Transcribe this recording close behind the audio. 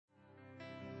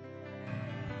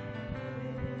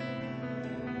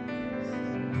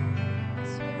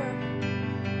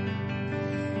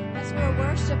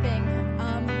worshiping,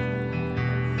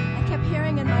 I kept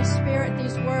hearing in my spirit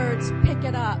these words, pick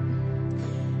it up.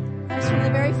 That was from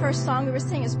the very first song we were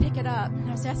singing, is pick it up. And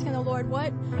I was asking the Lord,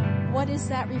 what is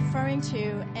that referring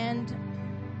to? And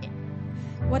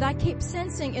what I keep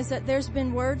sensing is that there's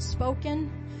been words spoken.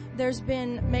 There's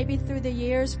been, maybe through the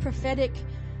years, prophetic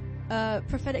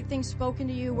things spoken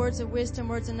to you, words of wisdom,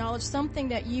 words of knowledge, something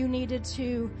that you needed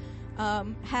to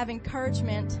have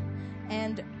encouragement,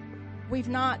 and we've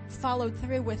not followed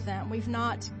through with them. We've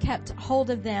not kept hold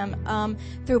of them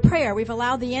through prayer. We've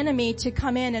allowed the enemy to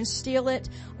come in and steal it,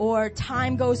 or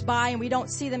time goes by and we don't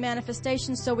see the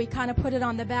manifestation, so we kind of put it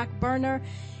on the back burner.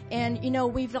 And,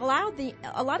 we've allowed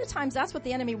a lot of times that's what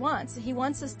the enemy wants. He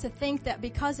wants us to think that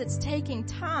because it's taking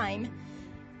time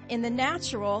in the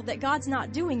natural, that God's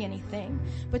not doing anything.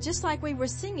 But just like we were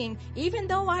singing, even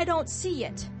though I don't see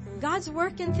it, God's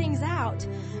working things out.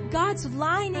 God's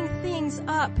lining things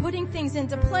up, putting things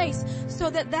into place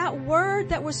so that that word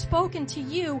that was spoken to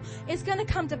you is going to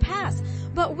come to pass.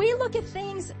 But we look at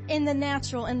things in the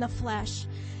natural, in the flesh.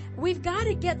 We've got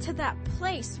to get to that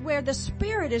place where the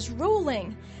Spirit is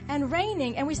ruling and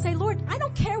reigning, and we say, Lord, I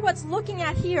don't care what's looking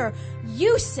at here.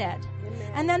 You said.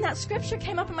 Amen. And then that scripture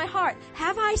came up in my heart.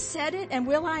 Have I said it, and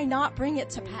will I not bring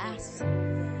it to pass?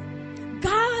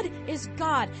 God is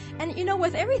God. And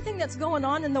with everything that's going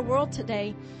on in the world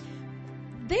today,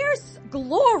 there's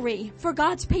glory for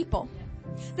God's people.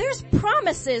 There's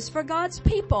promises for God's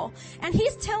people. And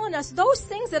He's telling us, those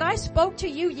things that I spoke to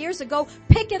you years ago,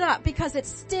 pick it up, because it's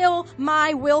still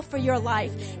my will for your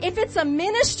life. If it's a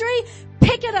ministry,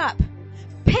 pick it up.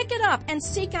 Pick it up and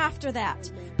seek after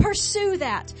that. Pursue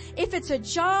that. If it's a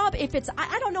job, if it's,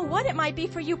 I don't know what it might be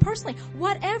for you personally.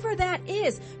 Whatever that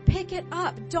is, pick it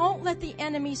up. Don't let the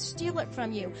enemy steal it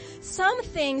from you. Some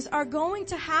things are going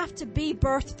to have to be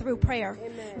birthed through prayer.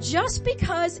 Amen. Just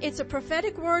because it's a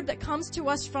prophetic word that comes to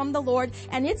us from the Lord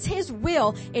and it's His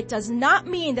will, it does not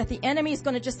mean that the enemy is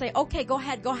going to just say, okay, go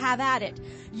ahead, go have at it.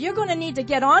 You're going to need to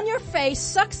get on your face,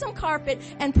 suck some carpet,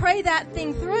 and pray that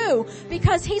thing through,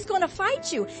 because he's going to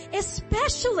fight you,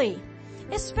 especially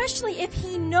if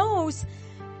he knows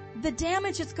the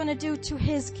damage it's going to do to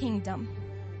his kingdom.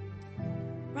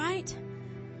 Right?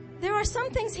 There are some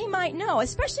things he might know,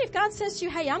 especially if God says to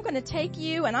you, hey, I'm going to take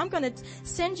you and I'm going to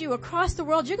send you across the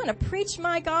world. You're going to preach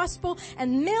my gospel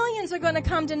and millions are going to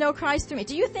come to know Christ through me.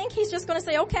 Do you think he's just going to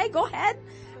say, okay, go ahead?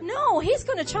 No, he's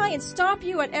going to try and stop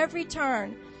you at every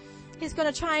turn. He's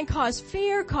going to try and cause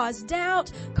fear, cause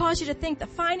doubt, cause you to think the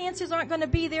finances aren't going to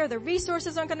be there, the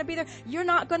resources aren't going to be there, you're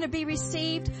not going to be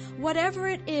received. Whatever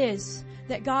it is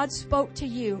that God spoke to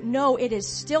you, know it is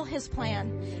still His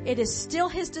plan. It is still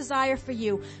His desire for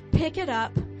you. Pick it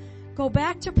up. Go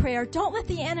back to prayer. Don't let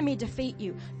the enemy defeat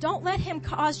you. Don't let him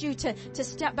cause you to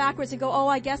step backwards and go, oh,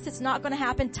 I guess it's not going to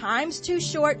happen. Time's too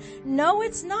short. No,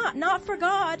 it's not. Not for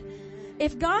God.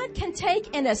 If God can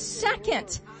take in a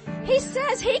second, He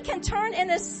says He can turn in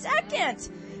a second.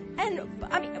 And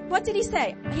what did He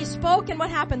say? He spoke, and what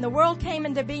happened? The world came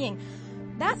into being.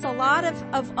 That's a lot of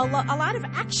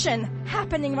action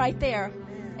happening right there.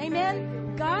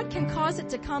 Amen. God can cause it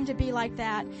to come to be like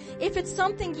that. If it's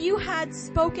something you had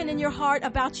spoken in your heart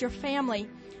about your family,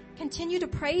 continue to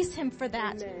praise Him for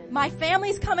that. Amen. My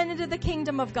family's coming into the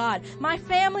kingdom of God. My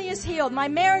family is healed. My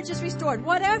marriage is restored.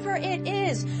 Whatever it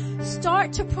is,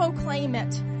 start to proclaim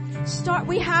it.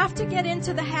 We have to get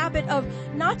into the habit of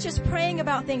not just praying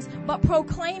about things, but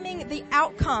proclaiming the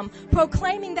outcome,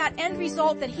 proclaiming that end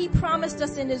result that He promised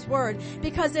us in His Word.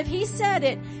 Because if He said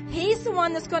it, He's the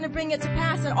one that's going to bring it to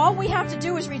pass, and all we have to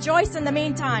do is rejoice in the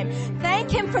meantime.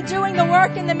 Thank Him for doing the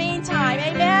work in the meantime.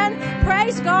 Amen.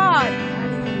 Praise God.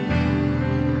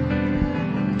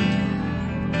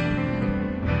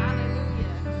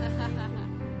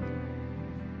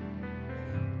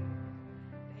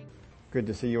 Good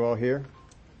to see you all here.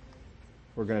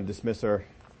 We're going to dismiss our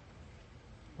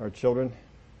children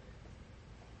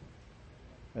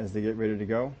as they get ready to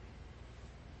go.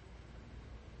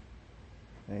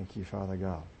 Thank you, Father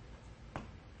God.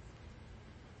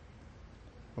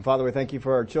 Well, Father, we thank You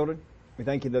for our children. We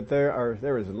thank You that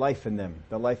there is life in them,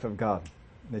 the life of God,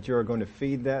 that You are going to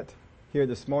feed that here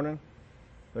this morning.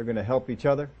 They're going to help each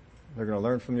other. They're going to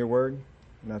learn from Your Word.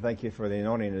 And I thank You for the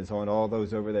anointing that is on all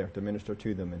those over there to minister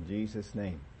to them. In Jesus'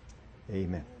 name,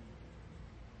 amen.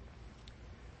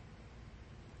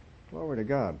 Glory to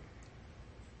God.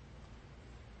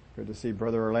 Good to see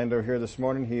Brother Orlando here this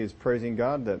morning. He is praising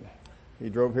God that he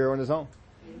drove here on his own,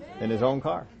 in his own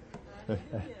car. Isn't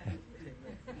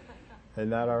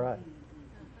that all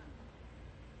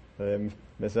right?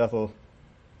 Miss Ethel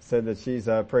said that she's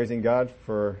praising God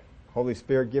for Holy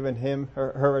Spirit giving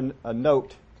her a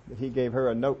note that he gave her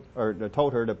a note, or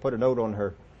told her to put a note on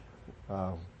her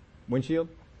windshield,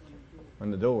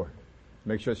 on the door.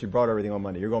 Make sure she brought everything on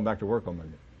Monday. You're going back to work on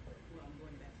Monday.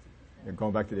 You're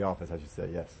going back to the office, I should say,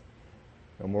 yes.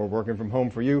 No more working from home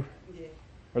for you? Yeah.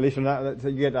 Or at least from now, so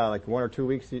you get like 1 or 2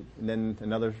 weeks, and then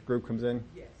another group comes in?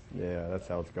 Yes. Yeah, that's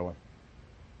how it's going.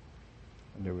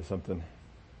 I knew there was something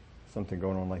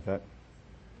going on like that.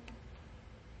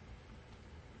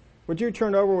 Would you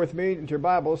turn over with me into your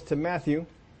Bibles to Matthew?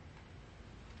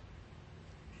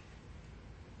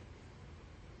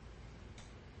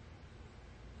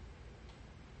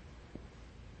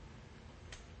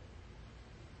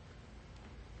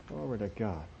 Glory to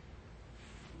God.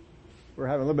 We're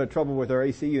having a little bit of trouble with our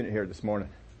AC unit here this morning.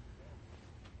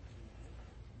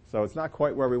 So it's not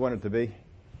quite where we want it to be.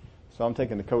 So I'm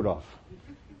taking the coat off.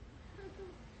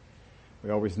 We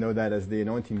always know that as the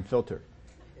anointing filter.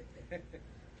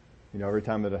 You know, every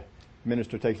time that a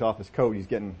minister takes off his coat, he's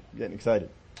getting excited.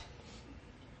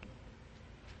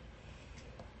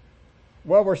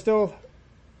 Well, we're still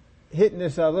hitting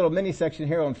this little mini section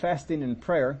here on fasting and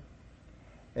prayer.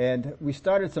 And we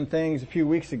started some things a few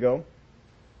weeks ago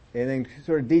and then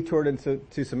sort of detoured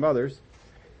into some others.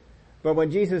 But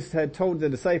when Jesus had told the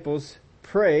disciples,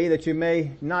 pray that you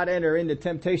may not enter into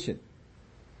temptation.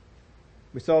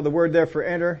 We saw the word there for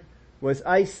enter was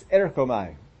eis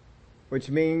erkomai, which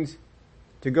means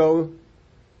to go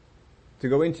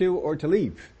into or to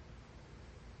leave.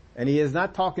 And he is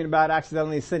not talking about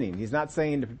accidentally sinning. He's not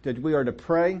saying that we are to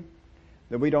pray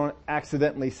that we don't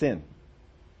accidentally sin.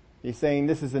 He's saying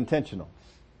this is intentional.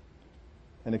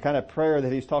 And the kind of prayer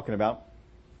that he's talking about,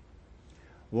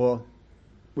 well,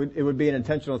 it would be an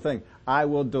intentional thing. I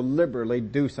will deliberately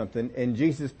do something. In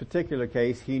Jesus' particular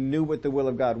case, he knew what the will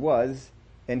of God was,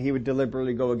 and he would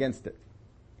deliberately go against it.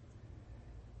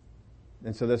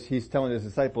 And so he's telling his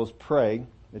disciples, pray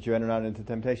that you enter not into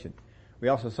temptation. We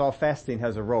also saw fasting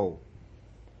has a role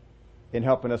in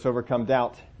helping us overcome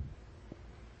doubt.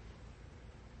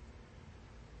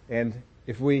 And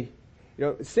if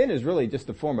sin is really just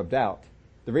a form of doubt.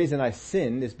 The reason I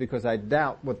sin is because I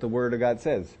doubt what the Word of God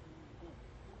says.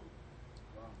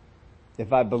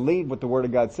 If I believed what the Word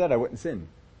of God said, I wouldn't sin.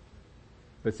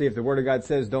 But see, if the Word of God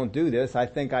says don't do this, I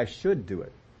think I should do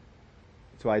it.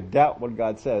 So I doubt what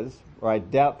God says, or I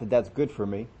doubt that that's good for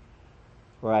me,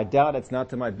 or I doubt it's not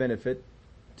to my benefit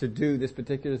to do this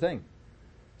particular thing.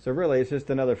 So really, it's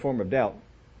just another form of doubt.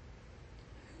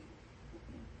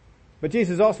 But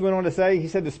Jesus also went on to say, he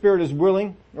said the spirit is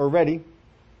willing or ready.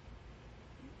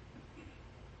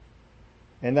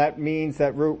 And that means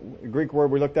that Greek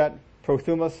word we looked at,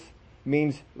 prothumos,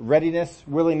 means readiness,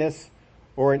 willingness,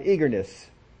 or an eagerness.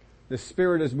 The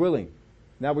spirit is willing.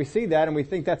 Now we see that and we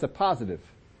think that's a positive.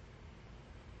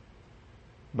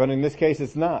 But in this case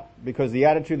it's not, because the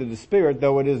attitude of the spirit,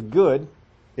 though it is good,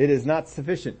 it is not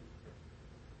sufficient.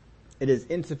 It is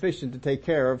insufficient to take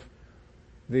care of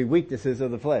the weaknesses of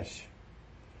the flesh.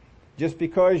 Just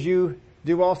because you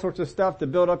do all sorts of stuff to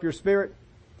build up your spirit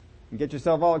and get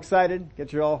yourself all excited,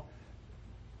 get you all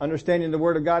understanding the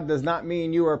Word of God, does not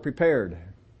mean you are prepared.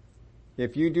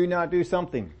 If you do not do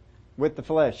something with the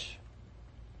flesh,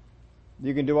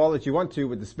 you can do all that you want to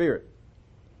with the Spirit,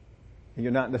 and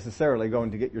you're not necessarily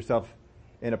going to get yourself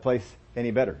in a place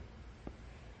any better.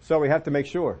 So we have to make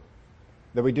sure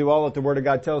that we do all that the Word of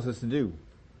God tells us to do.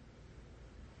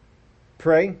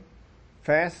 Pray,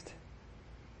 fast,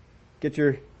 keep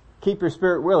your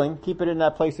spirit willing, keep it in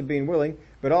that place of being willing,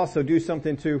 but also do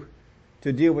something to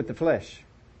deal with the flesh.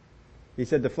 He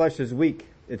said the flesh is weak,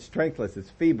 it's strengthless, it's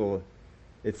feeble,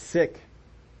 it's sick,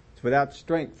 it's without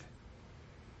strength.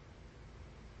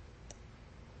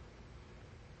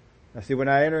 Now see, when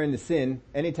I enter into sin,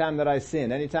 anytime that I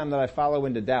sin, anytime that I fall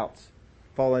into doubts,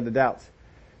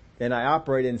 and I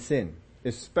operate in sin,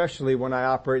 especially when I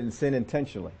operate in sin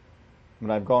intentionally, when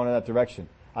I've gone in that direction,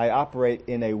 I operate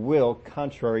in a will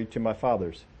contrary to my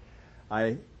Father's.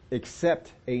 I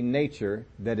accept a nature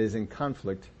that is in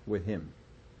conflict with Him.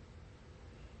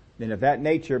 And if that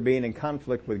nature being in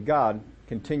conflict with God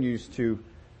continues to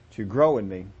grow in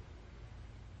me,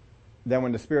 then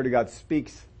when the Spirit of God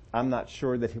speaks, I'm not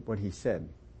sure that what He said.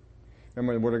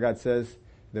 Remember the Word of God says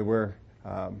that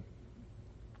I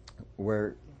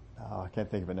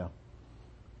can't think of it now.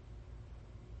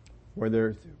 Where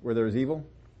there's evil,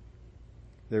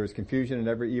 there is confusion and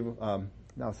every evil.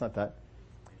 No, it's not that.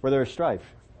 Where there is strife.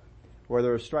 Where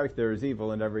there is strife, there is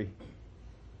evil and every.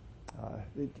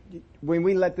 When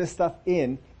we let this stuff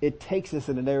in, it takes us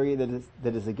in an area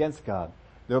that is against God.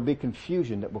 There will be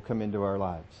confusion that will come into our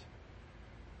lives.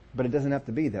 But it doesn't have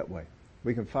to be that way.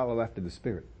 We can follow after the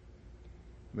Spirit.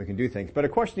 We can do things. But a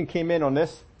question came in on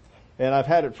this, And I've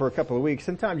had it for a couple of weeks.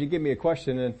 Sometimes you give me a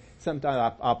question and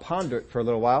sometimes I'll ponder it for a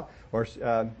little while, or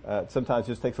sometimes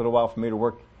it just takes a little while for me to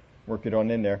work it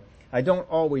on in there. I don't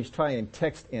always try and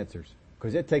text answers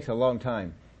because it takes a long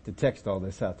time to text all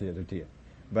this out to you.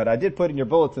 But I did put in your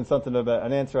bulletin something about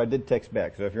an answer I did text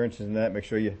back. So if you're interested in that, make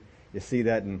sure you see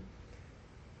that and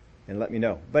let me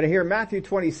know. But here, Matthew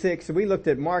 26, so we looked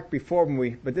at Mark before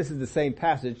but this is the same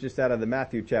passage just out of the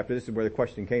Matthew chapter. This is where the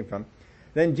question came from.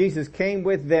 Then Jesus came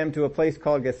with them to a place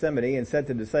called Gethsemane and said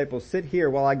to the disciples, sit here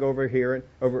while I go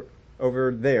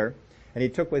over there. And he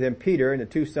took with him Peter and the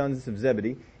two sons of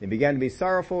Zebedee and began to be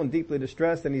sorrowful and deeply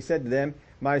distressed. And he said to them,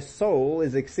 my soul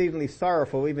is exceedingly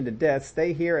sorrowful, even to death.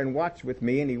 Stay here and watch with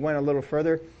me. And he went a little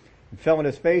further and fell on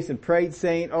his face and prayed,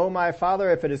 saying, O my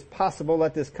Father, if it is possible,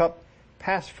 let this cup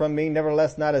pass from me.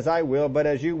 Nevertheless, not as I will, but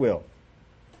as you will.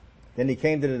 Then he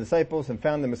came to the disciples and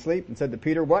found them asleep and said to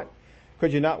Peter, what?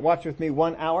 Could you not watch with me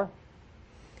 1 hour?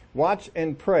 Watch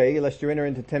and pray, lest you enter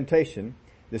into temptation.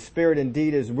 The spirit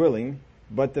indeed is willing,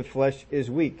 but the flesh is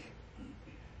weak.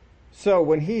 So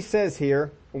when he says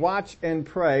here, watch and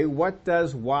pray, what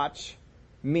does watch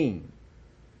mean?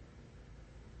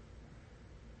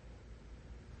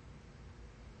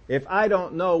 If I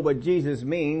don't know what Jesus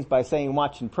means by saying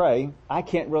watch and pray, I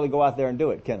can't really go out there and do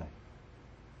it, can I?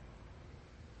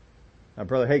 Now,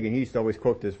 Brother Hagin, he used to always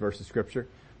quote this verse of Scripture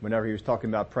whenever he was talking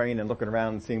about praying and looking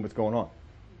around and seeing what's going on.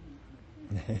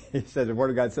 He said the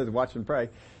Word of God says watch and pray.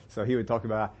 So he would talk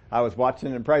about, I was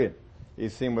watching and praying.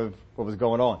 He's seeing what was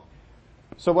going on.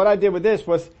 So what I did with this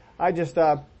was I just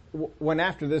went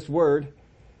after this word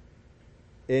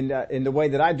in the way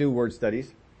that I do word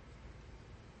studies.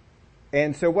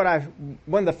 And so one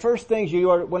of the first things you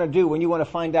want to do when you want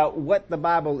to find out what the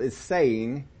Bible is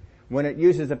saying when it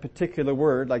uses a particular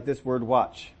word, like this word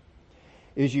watch,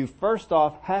 is you first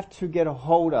off have to get a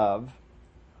hold of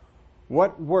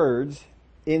what words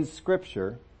in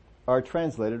Scripture are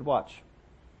translated watch.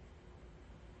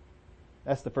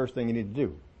 That's the first thing you need to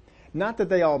do. Not that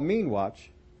they all mean watch,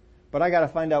 but I got to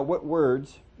find out what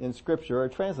words in Scripture are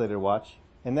translated watch,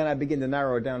 and then I begin to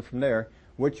narrow it down from there.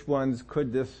 Which ones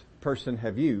could this person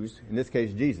have used? In this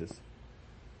case, Jesus.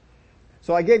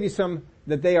 So I gave you some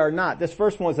that they are not. This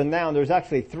first one is a noun. There's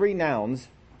actually 3 nouns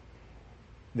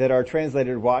that are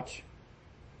translated watch,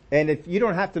 and if you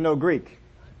don't have to know Greek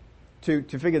to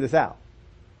figure this out.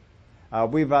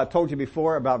 We've told you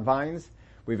before about Vines.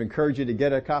 We've encouraged you to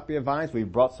get a copy of Vines.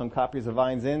 We've brought some copies of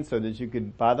Vines in so that you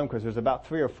could buy them because there's about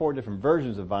 3 or 4 different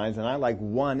versions of Vines, and I like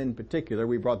one in particular.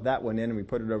 We brought that one in and we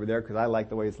put it over there because I like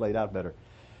the way it's laid out better.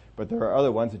 But there are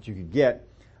other ones that you could get.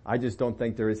 I just don't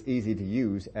think they're as easy to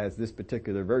use as this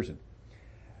particular version.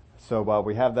 So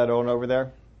we have that on over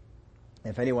there.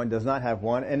 If anyone does not have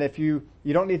one, and if you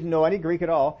don't need to know any Greek at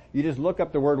all, you just look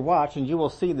up the word watch and you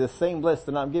will see the same list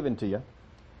that I'm giving to you.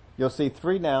 You'll see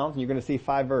 3 nouns and you're going to see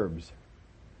 5 verbs.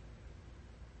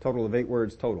 Total of 8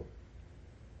 words total.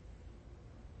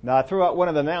 Now I threw out one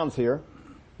of the nouns here,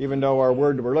 even though our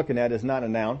word that we're looking at is not a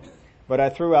noun, but I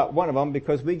threw out one of them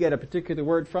because we get a particular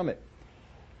word from it.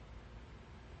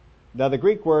 Now the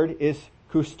Greek word is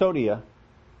custodia.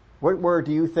 What word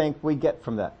do you think we get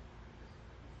from that?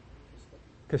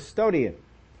 Custodian.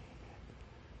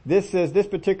 This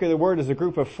particular word is a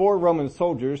group of 4 Roman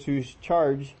soldiers who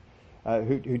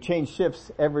change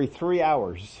shifts every 3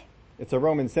 hours. It's a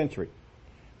Roman sentry.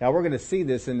 Now we're going to see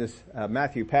this in this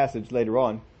Matthew passage later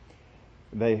on.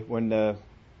 When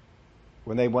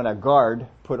they want a guard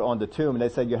put on the tomb, and they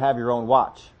said you have your own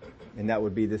watch, and that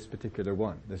would be this particular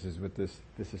one. This is what this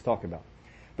is talking about.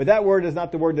 But that word is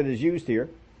not the word that is used here.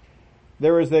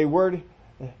 There is a word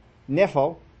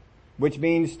nepho, which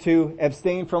means to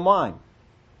abstain from wine.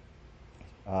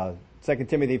 2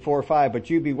 Timothy 4:5, but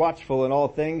you be watchful in all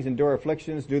things, endure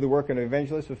afflictions, do the work of an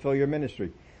evangelist, fulfill your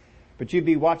ministry. But you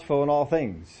be watchful in all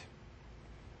things.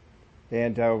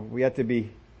 And we have to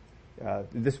be,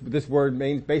 this word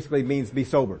basically means be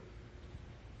sober.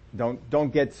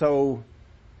 Don't get so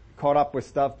caught up with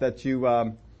stuff that you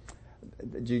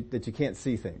can't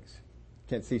see things.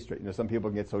 Can't see straight. Some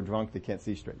people can get so drunk they can't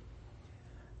see straight.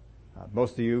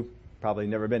 Most of you probably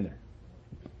never been there.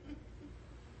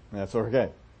 That's okay.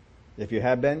 If you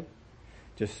have been,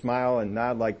 just smile and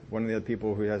nod like one of the other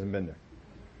people who hasn't been there.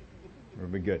 It'll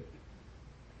be good.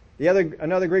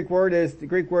 Another Greek word is the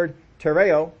Greek word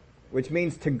tereo, which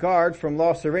means to guard from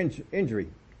loss or injury.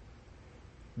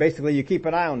 Basically, you keep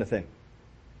an eye on the thing.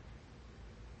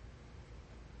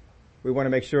 We want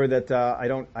to make sure that I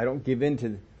don't give in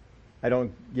to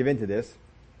this.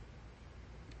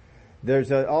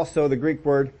 There's also the Greek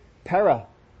word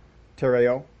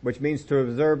paratereo, which means to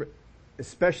observe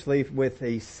especially with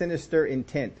a sinister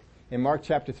intent. In Mark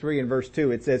chapter 3 and verse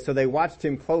 2, it says, "So they watched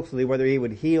him closely whether he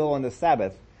would heal on the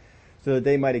Sabbath, so that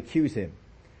they might accuse him."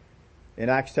 In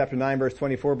Acts chapter 9 verse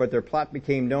 24, "But their plot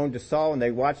became known to Saul, and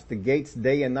they watched the gates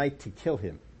day and night to kill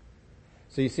him."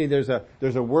 So you see there's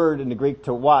a word in the Greek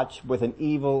to watch with an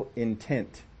evil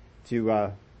intent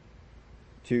to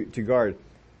guard.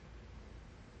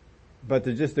 But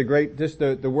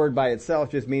the word by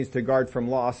itself just means to guard from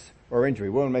loss or injury.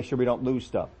 We want to make sure we don't lose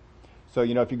stuff. So,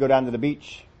 if you go down to the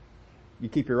beach, you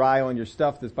keep your eye on your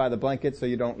stuff that's by the blanket so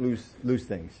you don't lose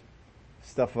things.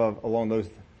 Stuff along those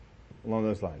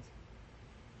lines.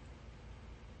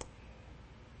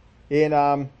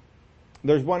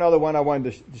 There's one other one I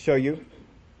wanted to show you.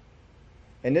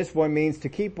 And this one means to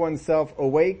keep oneself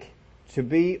awake, to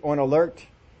be on alert,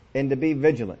 and to be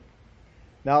vigilant.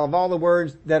 Now, of all the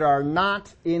words that are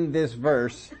not in this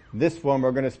verse, this one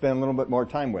we're going to spend a little bit more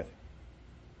time with.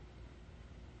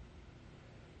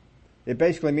 It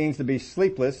basically means to be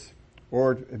sleepless,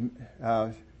 or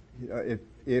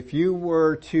if you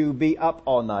were to be up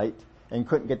all night and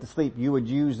couldn't get to sleep, you would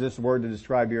use this word to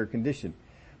describe your condition.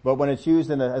 But when it's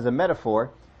used as a metaphor,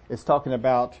 it's talking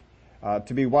about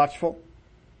to be watchful.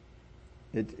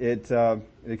 It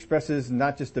expresses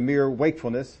not just the mere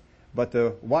wakefulness, but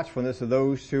the watchfulness of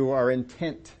those who are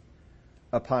intent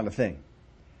upon a thing.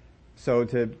 So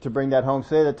to bring that home,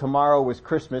 say that tomorrow was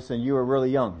Christmas and you were really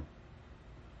young.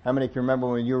 How many can remember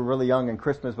when you were really young and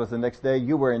Christmas was the next day?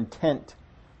 You were intent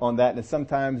on that, and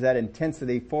sometimes that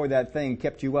intensity for that thing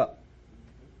kept you up.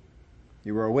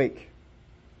 You were awake.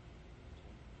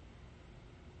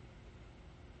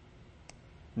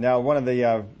 Now, one of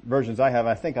the versions I have,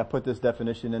 I think I put this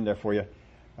definition in there for you.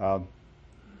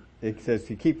 It says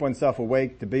to keep oneself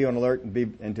awake, to be on alert,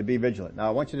 and to be vigilant. Now,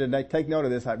 I want you to take note of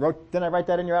this. Didn't I write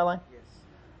that in your outline? Yes.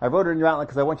 I wrote it in your outline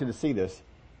because I want you to see this.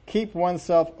 Keep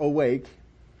oneself awake,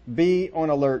 be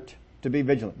on alert, to be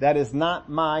vigilant. That is not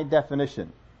my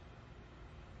definition.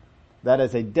 That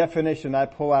is a definition I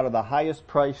pull out of the highest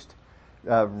priced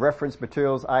reference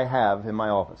materials I have in my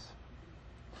office.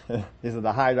 These are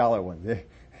the high dollar ones.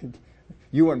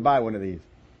 You wouldn't buy one of these,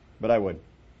 but I would.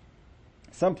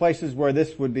 Some places where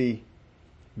this would be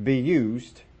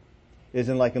used is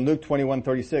in Luke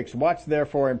 21:36. "Watch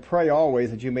therefore and pray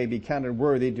always, that you may be counted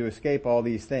worthy to escape all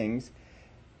these things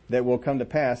that will come to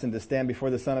pass and to stand before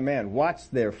the Son of Man." Watch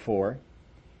therefore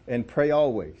and pray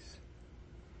always.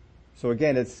 So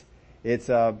again, it's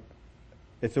a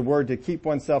word to keep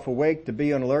oneself awake, to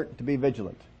be on alert, to be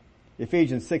vigilant.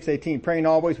 Ephesians 6:18, "Praying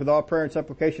always with all prayer and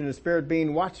supplication in the Spirit,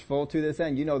 being watchful to this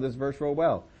end." You know this verse real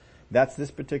well. That's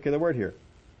this particular word here.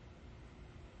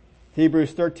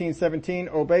 Hebrews 13:17,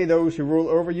 "Obey those who rule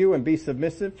over you and be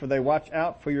submissive, for they watch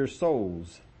out for your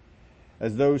souls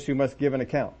as those who must give an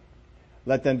account.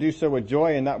 Let them do so with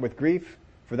joy and not with grief,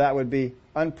 for that would be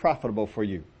unprofitable for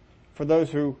you." For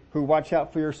those who watch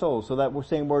out for your souls. So that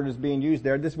same word is being used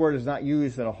there. This word is not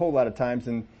used in a whole lot of times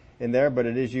in there, but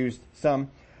it is used some.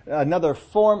 Another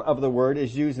form of the word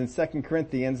is used in 2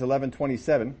 Corinthians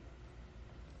 11:27.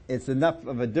 It's enough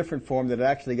of a different form that it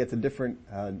actually gets a different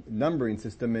numbering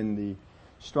system in the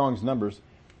Strong's numbers,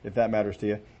 if that matters to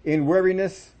you. In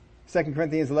weariness, 2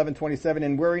 Corinthians 11:27,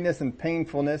 "In weariness and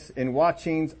painfulness, in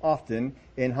watchings often,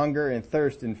 in hunger and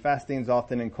thirst, in fastings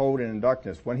often, in cold and in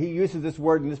darkness." When he uses this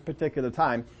word in this particular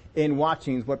time, in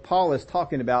watchings, what Paul is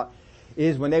talking about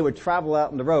is when they would travel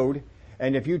out on the road,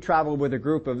 and if you traveled with a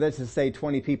group of, let's just say,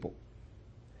 20 people.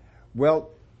 Well,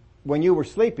 when you were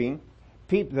sleeping,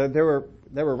 there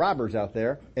were robbers out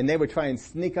there, and they would try and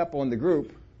sneak up on the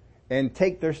group and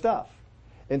take their stuff.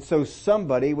 And so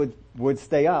somebody would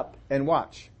stay up and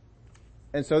watch.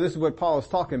 And so this is what Paul is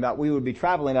talking about. We would be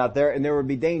traveling out there, and there would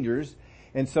be dangers.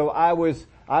 And so I was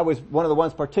one of the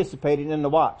ones participating in the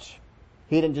watch.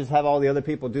 He didn't just have all the other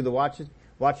people do the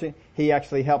watching. He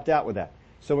actually helped out with that.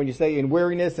 So when you say in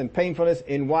weariness and painfulness,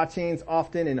 in watchings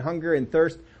often, in hunger and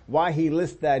thirst, why he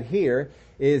lists that here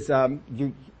is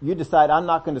you decide, I'm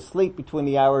not going to sleep between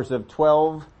the hours of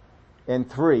 12 and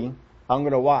 3. I'm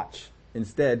going to watch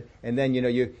instead. And then,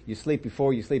 you sleep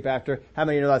before, you sleep after. How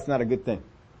many know that's not a good thing?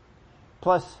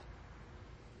 Plus,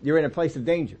 you're in a place of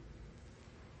danger.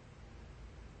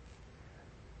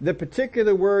 The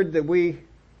particular word that we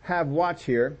have watch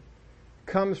here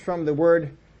comes from the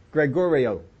word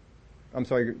Gregorio. I'm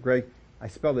sorry, Greg, I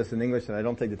spell this in English and I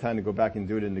don't take the time to go back and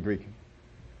do it in the Greek.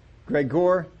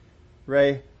 Gregor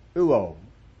re uo.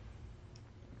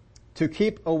 To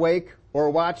keep awake or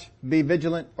watch, be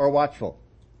vigilant or watchful.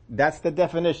 That's the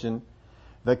definition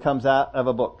that comes out of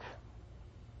a book.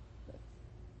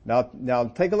 Now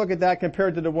take a look at that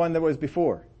compared to the one that was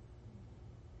before.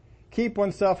 Keep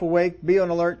oneself awake, be on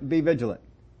alert, and be vigilant.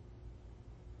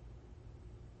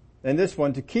 And this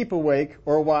one, to keep awake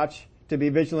or watch, to be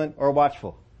vigilant or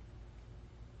watchful.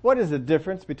 What is the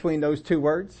difference between those two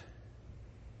words?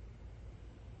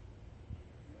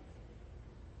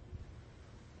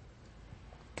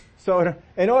 So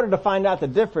in order to find out the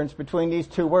difference between these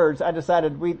two words, I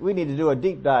decided we need to do a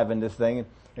deep dive in this thing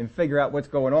and figure out what's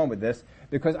going on with this,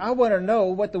 because I want to know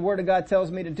what the Word of God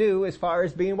tells me to do as far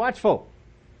as being watchful.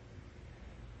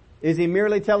 Is He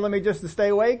merely telling me just to stay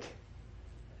awake?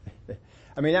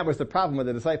 I mean, that was the problem with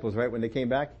the disciples, right? When they came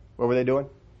back, what were they doing?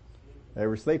 They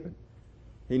were sleeping.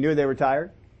 He knew they were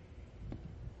tired.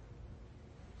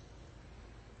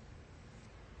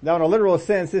 Now, in a literal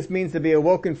sense, this means to be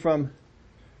awoken from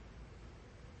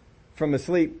the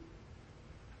sleep.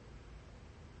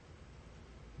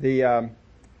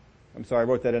 I'm sorry, I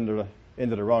wrote that into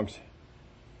the wrong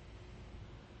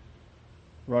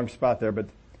spot there, but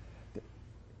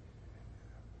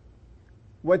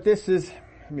what this is,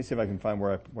 let me see if I can find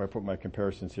where I put my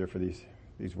comparisons here for these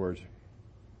words.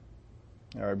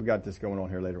 All right, we got this going on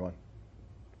here later on.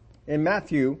 In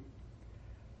Matthew,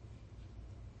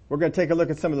 we're going to take a look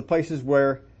at some of the places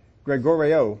where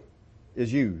Gregoreo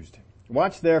is used.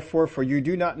 Watch therefore, for you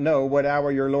do not know what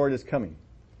hour your Lord is coming.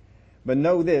 But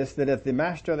know this, that if the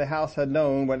master of the house had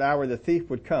known what hour the thief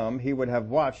would come, he would have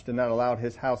watched and not allowed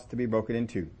his house to be broken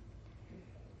into.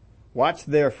 Watch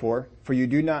therefore, for you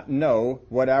do not know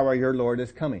what hour your Lord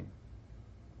is coming.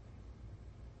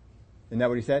 Isn't that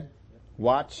what he said?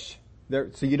 Watch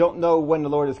there. So you don't know when the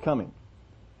Lord is coming.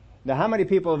 Now, how many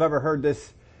people have ever heard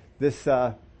this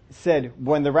said,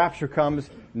 when the rapture comes,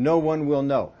 no one will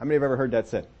know? How many have ever heard that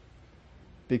said?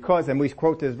 Because, and we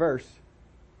quote this verse,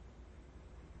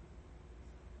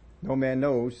 no man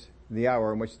knows the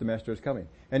hour in which the Master is coming.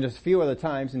 And there's a few other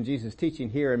times in Jesus' teaching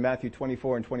here in Matthew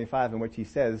 24 and 25 in which he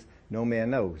says, no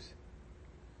man knows.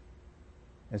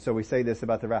 And so we say this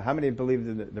about the rapture. How many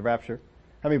believe the rapture?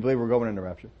 How many believe we're going in the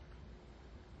rapture?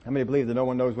 How many believe that no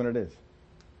one knows when it is?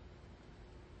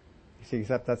 You see,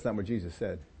 except that's not what Jesus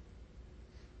said.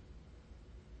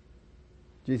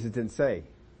 Jesus didn't say,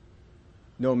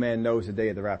 no man knows the day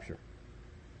of the rapture.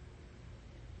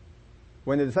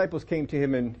 When the disciples came to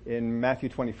him in Matthew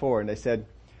 24 and they said,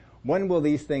 when will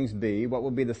these things be? What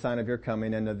will be the sign of your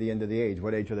coming and of the end of the age?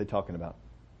 What age are they talking about?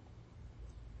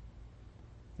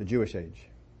 The Jewish age.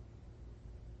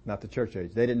 Not the church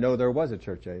age. They didn't know there was a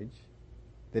church age.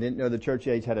 They didn't know the church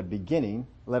age had a beginning,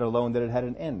 let alone that it had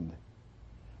an end.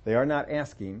 They are not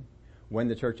asking when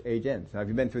the church age ends. Now, have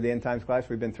you been through the end times class?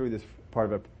 We've been through this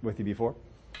part of it with you before.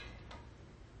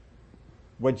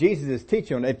 What Jesus is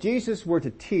teaching on, if Jesus were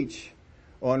to teach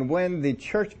on when the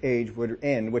church age would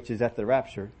end, which is at the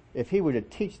rapture, if he were to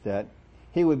teach that,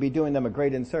 he would be doing them a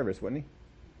great inservice, wouldn't he?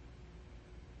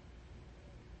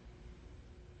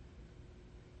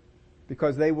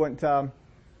 Because they wouldn't,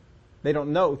 they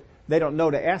don't know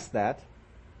to ask that.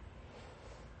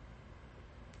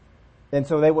 And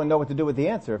so they wouldn't know what to do with the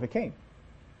answer if it came.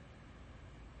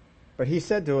 But he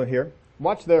said to it here,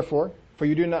 watch therefore, for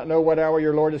you do not know what hour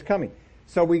your Lord is coming.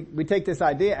 So we take this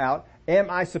idea out. Am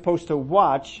I supposed to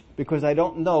watch because I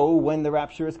don't know when the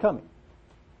rapture is coming?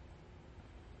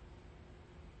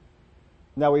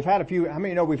 Now we've had a few, how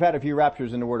many know we've had a few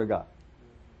raptures in the Word of God?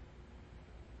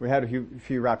 We had a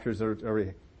few raptures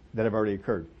that have already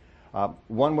occurred.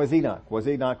 One was Enoch. Was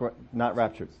Enoch not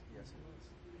raptured? Yes,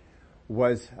 he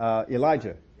was. Was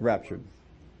Elijah raptured?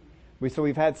 So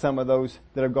we've had some of those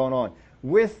that have gone on.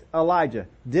 With Elijah,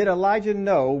 did Elijah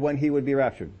know when he would be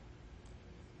raptured?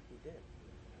 He did.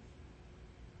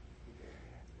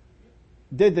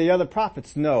 Did the other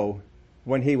prophets know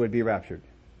when he would be raptured?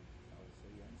 I would say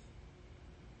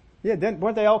yes. Yeah,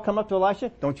 weren't they all come up to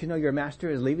Elisha? Don't you know your master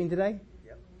is leaving today?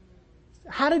 Yep.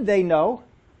 How did they know?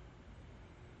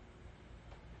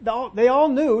 They all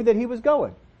knew that he was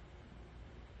going.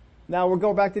 Now we'll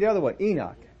go back to the other one,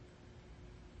 Enoch.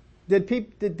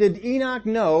 Did Enoch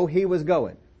know he was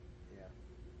going? Yeah.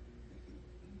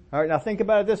 All right, now think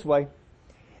about it this way.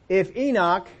 If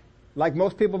Enoch, like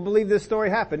most people believe this story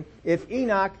happened, if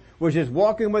Enoch was just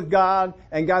walking with God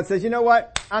and God says, you know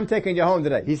what? I'm taking you home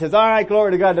today. He says, all right,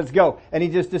 glory to God, let's go. And he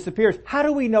just disappears. How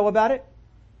do we know about it?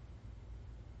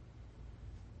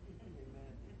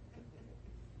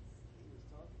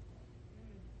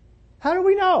 How do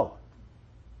we know?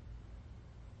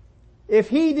 If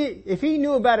he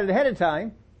knew about it ahead of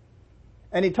time,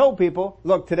 and he told people,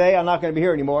 look, today I'm not going to be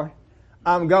here anymore.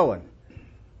 I'm going.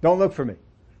 Don't look for me.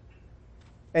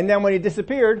 And then when he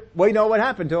disappeared, well, you know what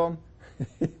happened to him.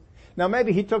 Now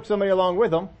maybe he took somebody along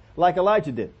with him, like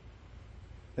Elijah did.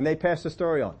 And they passed the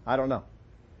story on. I don't know.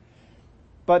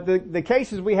 But the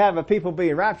cases we have of people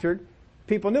being raptured,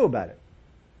 people knew about it.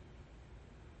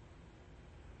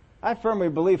 I firmly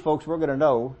believe, folks, we're going to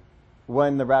know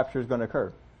when the rapture is going to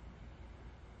occur.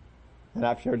 And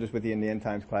I've shared this with you in the end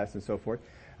times class and so forth.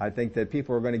 I think that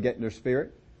people are going to get in their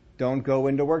spirit. Don't go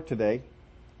into work today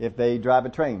if they drive a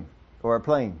train or a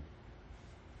plane.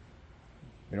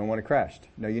 You don't want it crashed.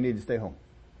 No, you need to stay home.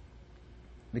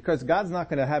 Because God's not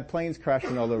going to have planes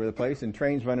crashing all over the place and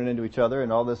trains running into each other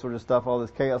and all this sort of stuff, all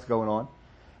this chaos going on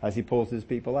as He pulls His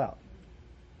people out.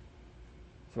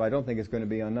 So I don't think it's going to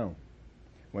be unknown.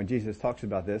 When Jesus talks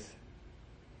about this,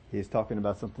 He's talking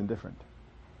about something different.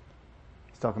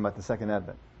 He's talking about the second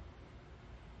advent.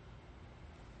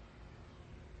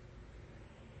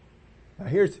 Now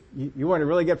you want to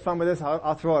really get fun with this?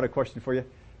 I'll throw out a question for you.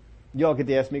 You all get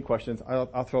to ask me questions.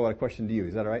 I'll throw out a question to you.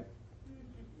 Is that all right?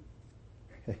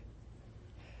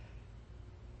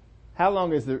 How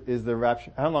long is the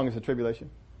rapture? How long is the tribulation?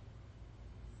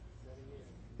 7 years.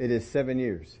 It is 7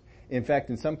 years. In fact,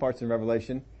 in some parts in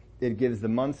Revelation, it gives the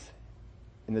months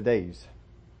and the days.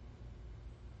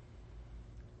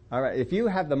 All right, if you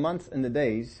have the months and the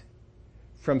days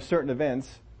from certain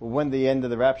events, when the end of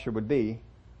the rapture would be,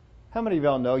 how many of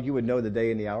y'all know you would know the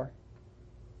day and the hour?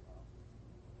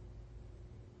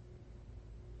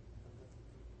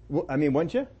 Well, I mean,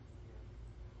 wouldn't you?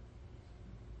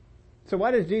 So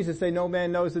why does Jesus say no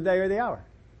man knows the day or the hour?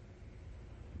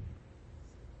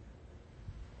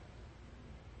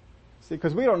 See,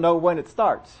 because we don't know when it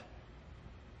starts.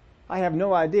 I have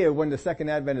no idea when the second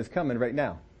advent is coming right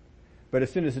now. But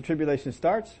as soon as the tribulation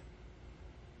starts,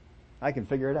 I can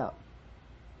figure it out.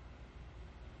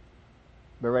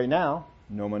 But right now,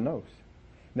 no one knows.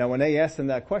 Now when they asked him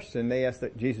that question, they asked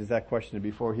Jesus that question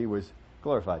before He was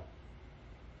glorified.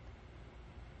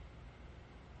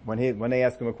 When they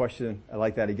ask Him a question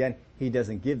like that again, He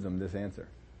doesn't give them this answer.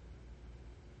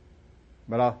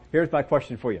 But here's my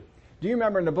question for you. Do you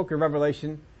remember in the book of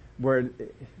Revelation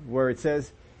where it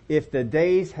says, if the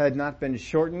days had not been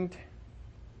shortened,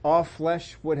 all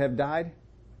flesh would have died?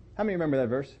 How many remember that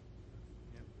verse?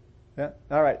 Yep.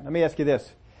 Yeah? All right, let me ask you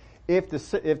this. If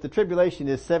the tribulation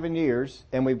is 7 years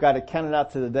and we've got to count it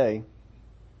out to the day,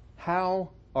 how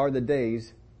are the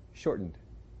days shortened?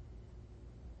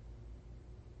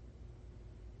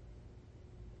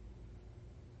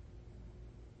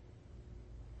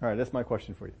 All right, that's my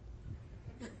question for you.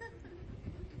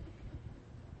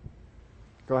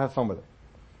 Go have fun with it.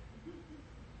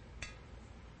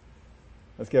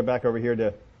 Let's get back over here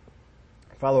to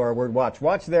follow our word watch.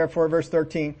 Watch therefore, verse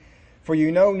 13, for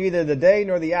you know neither the day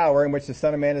nor the hour in which the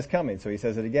Son of Man is coming. So He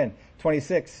says it again.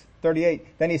 26:38.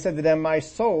 Then He said to them, my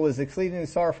soul is exceedingly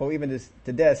sorrowful, even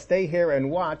to death. Stay here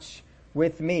and watch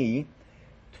with me.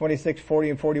 26:40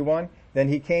 and 41. Then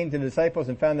He came to the disciples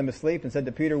and found them asleep and said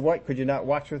to Peter, what, could you not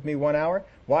watch with me 1 hour?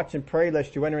 Watch and pray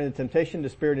lest you enter into temptation. The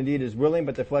spirit indeed is willing,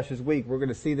 but the flesh is weak. We're going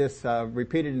to see this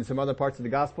repeated in some other parts of the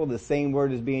gospel. The same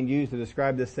word is being used to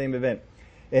describe this same event.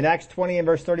 In Acts 20 and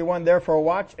verse 31, therefore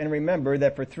watch and remember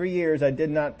that for 3 years I did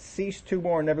not cease to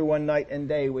warn everyone night and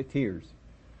day with tears.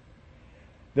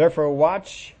 Therefore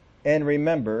watch and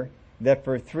remember that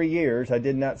for 3 years I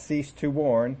did not cease to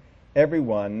warn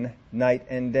everyone night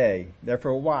and day.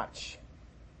 Therefore watch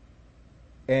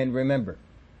and remember.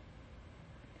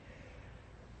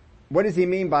 What does He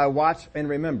mean by watch and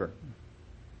remember?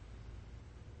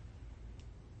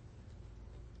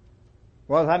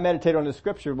 Well, as I meditate on the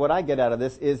scripture, what I get out of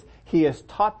this is He has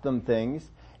taught them things,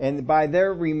 and by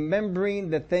their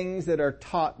remembering the things that are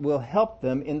taught will help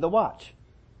them in the watch.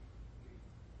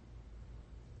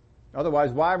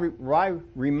 Otherwise, why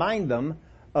remind them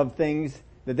of things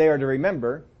that they are to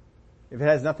remember if it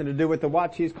has nothing to do with the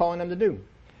watch He's calling them to do?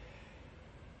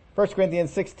 1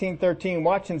 Corinthians 16:13,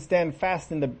 watch and stand fast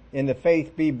in the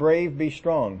faith, be brave, be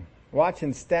strong. Watch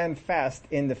and stand fast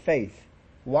in the faith.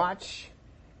 Watch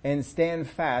and stand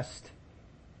fast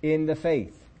in the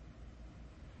faith.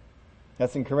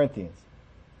 That's in Corinthians.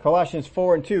 Colossians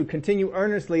 4:2, continue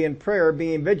earnestly in prayer,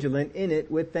 being vigilant in it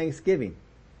with thanksgiving.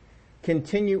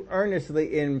 Continue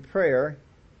earnestly in prayer,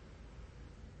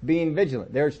 being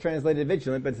vigilant. There it's translated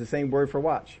vigilant, but it's the same word for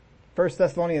watch. 1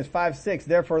 Thessalonians 5:6,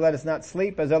 therefore let us not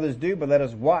sleep as others do, but let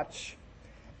us watch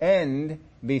and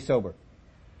be sober.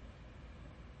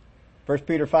 1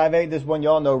 Peter 5:8, this one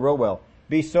y'all know real well.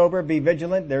 Be sober, be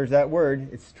vigilant. There's that word.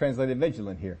 It's translated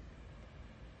vigilant here.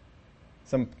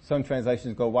 Some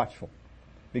translations go watchful.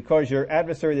 Because your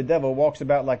adversary the devil walks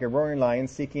about like a roaring lion,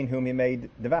 seeking whom he may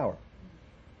devour.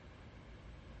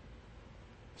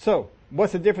 So,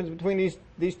 what's the difference between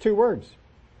these two words?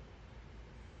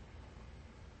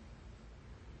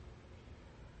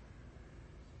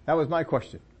 That was my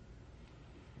question.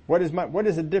 What is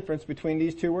the difference between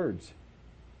these two words?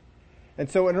 And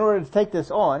so in order to take this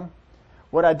on,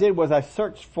 what I did was I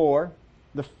searched for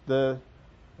the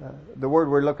word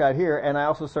we look at here, and I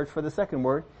also searched for the second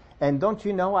word. And don't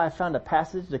you know I found a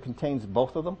passage that contains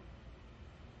both of them?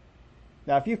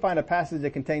 Now, if you find a passage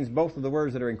that contains both of the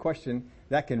words that are in question,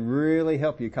 that can really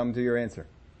help you come to your answer.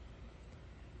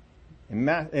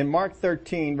 In Mark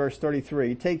 13, verse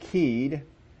 33, take heed,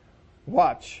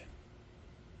 watch.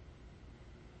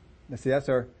 Now see, that's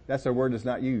our word that's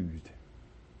not used.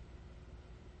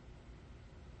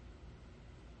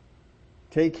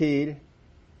 Take heed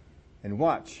and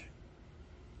watch.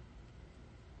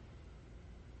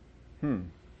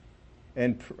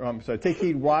 So take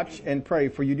heed, watch, and pray,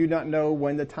 for you do not know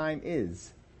when the time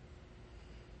is.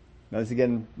 Now this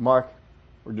again, Mark,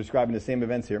 we're describing the same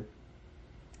events here.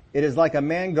 It is like a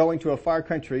man going to a far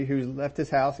country who left his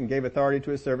house and gave authority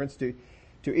to his servants to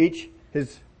each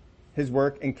his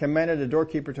work and commanded the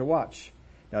doorkeeper to watch.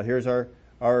 Now here's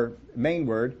our main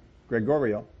word,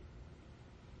 Gregorio.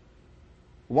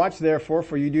 Watch therefore,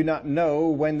 for you do not know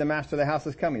when the master of the house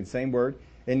is coming. Same word.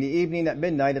 In the evening at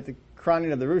midnight, at the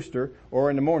crowing of the rooster, or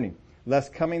in the morning,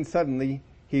 lest coming suddenly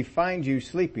he find you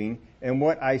sleeping. And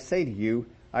what I say to you,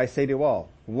 I say to all.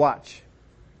 Watch.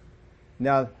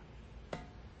 Now,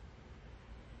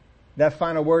 that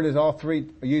final word is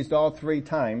used all three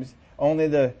times. Only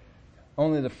the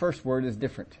first word is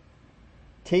different.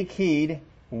 Take heed,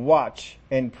 watch,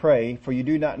 and pray, for you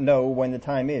do not know when the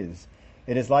time is.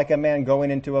 It is like a man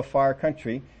going into a far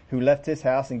country who left his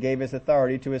house and gave his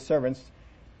authority to his servants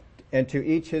and to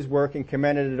each his work and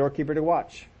commanded the doorkeeper to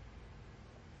watch.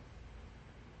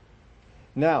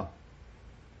 Now,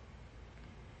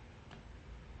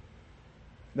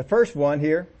 the first one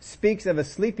here speaks of a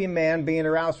sleeping man being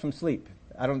aroused from sleep.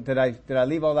 Did I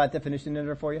leave all that definition in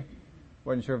there for you?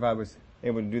 Wasn't sure if I was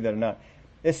able to do that or not.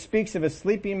 It speaks of a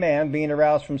sleeping man being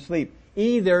aroused from sleep.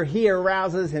 Either he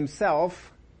arouses himself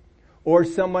or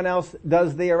someone else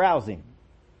does the arousing.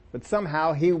 But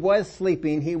somehow he was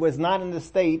sleeping. He was not in the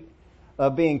state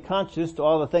of being conscious to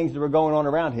all the things that were going on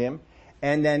around him.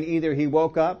 And then either he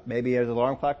woke up, maybe his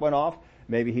alarm clock went off,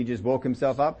 maybe he just woke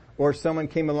himself up, or someone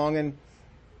came along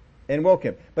and woke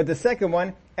him. But the second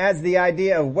one adds the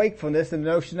idea of wakefulness and the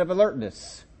notion of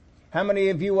alertness. How many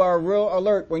of you are real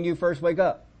alert when you first wake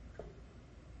up?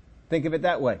 Think of it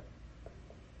that way.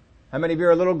 How many of you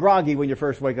are a little groggy when you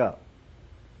first wake up?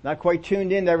 Not quite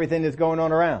tuned in to everything that's going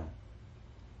on around.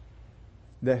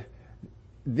 The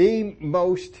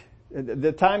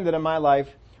time that in my life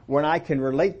when I can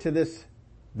relate to this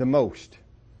the most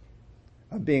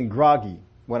of being groggy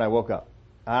when I woke up.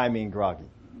 I mean groggy.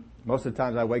 Most of the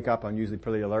times I wake up, I'm usually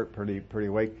pretty alert, pretty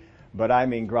awake, but I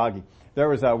mean groggy. There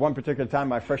was one particular time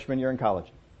my freshman year in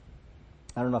college.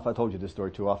 I don't know if I told you this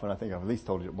story too often. I think I've at least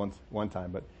told you it one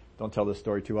time, but don't tell this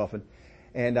story too often.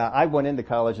 And I went into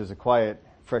college as a quiet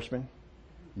freshman,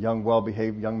 young,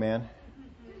 well-behaved young man.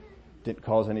 Didn't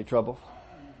cause any trouble.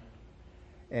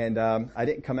 And I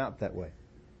didn't come out that way.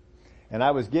 And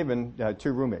I was given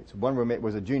two roommates. One roommate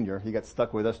was a junior. He got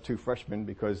stuck with us two freshmen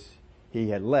because he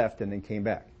had left and then came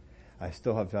back. I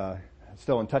still have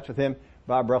still in touch with him.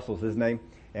 Bob Russell's his name.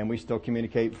 And we still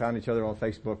communicate, found each other on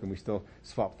Facebook, and we still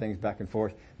swap things back and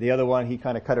forth. The other one, he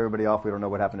kind of cut everybody off. We don't know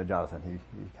what happened to Jonathan.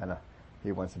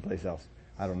 He went someplace else.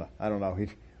 I don't know.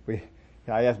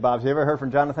 I asked Bob, have you ever heard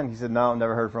from Jonathan? He said, no,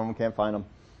 never heard from him. Can't find him.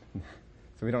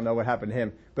 So we don't know what happened to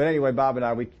him. But anyway, Bob and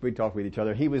I, we talked with each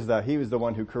other. He was the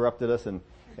one who corrupted us, and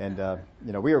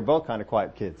we were both kind of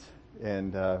quiet kids.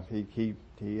 And he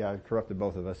corrupted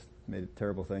both of us, made a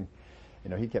terrible thing.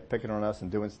 He kept picking on us and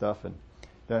doing stuff. And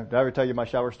did I ever tell you my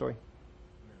shower story?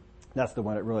 That's the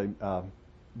one that really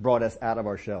brought us out of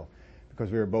our shell, because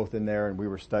we were both in there and we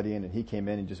were studying, and he came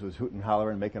in and just was hooting and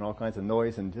hollering, making all kinds of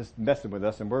noise and just messing with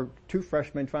us. And we're two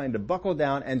freshmen trying to buckle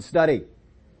down and study.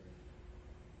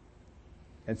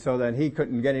 And so then he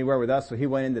couldn't get anywhere with us, so he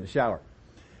went into the shower.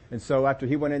 And so after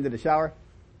he went into the shower,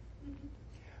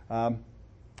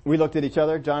 we looked at each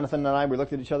other, Jonathan and I, we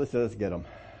looked at each other and said, let's get him.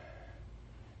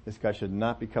 This guy should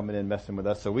not be coming in messing with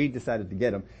us. So we decided to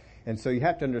get him. And so you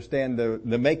have to understand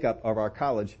the makeup of our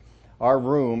college. Our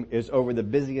room is over the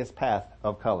busiest path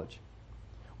of college.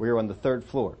 We are on the third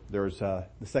floor. There's the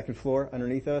second floor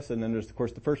underneath us, and then there's, of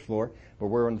course, the first floor. But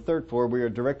we're on the third floor.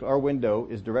 Our window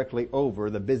is directly over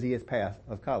the busiest path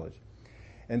of college.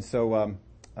 And so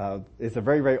it's a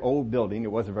very, very old building.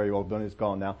 It was a very old building. It's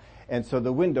gone now. And so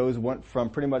the windows went from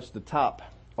pretty much the top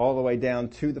all the way down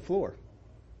to the floor.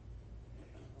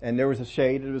 And there was a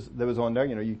shade that was on there.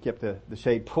 You kept the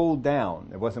shade pulled down.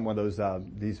 It wasn't one of those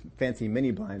these fancy mini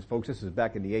blinds, folks. This was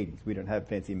back in the 80s. We didn't have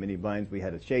fancy mini blinds. We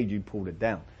had a shade. You pulled it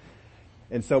down.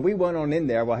 And so we went on in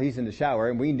there while he's in the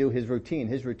shower, and we knew his routine.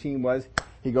 His routine was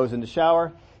He goes in the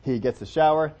shower. He gets the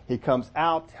shower. He comes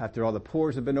out after all the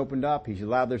pores have been opened up. He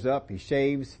lathers up. He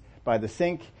shaves by the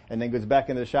sink and then goes back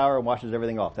into the shower and washes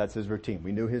everything off. That's his routine.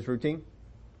 We knew his routine.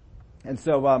 And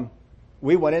so,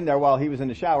 we went in there while he was in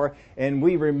the shower and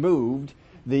we removed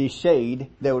the shade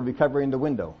that would be covering the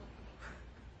window.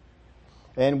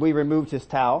 And we removed his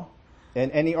towel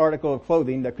and any article of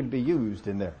clothing that could be used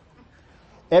in there.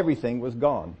 Everything was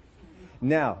gone.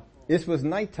 Now, this was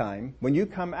nighttime. When you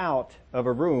come out of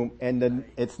a room and then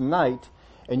it's night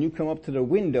and you come up to the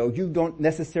window, you don't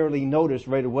necessarily notice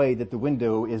right away that the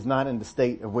window is not in the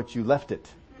state of which you left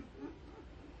it.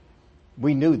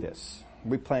 We knew this.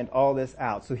 We planned all this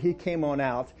out. So he came on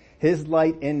out. His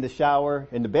light in the shower,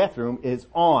 in the bathroom, is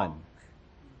on.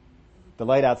 The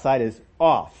light outside is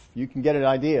off. You can get an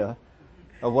idea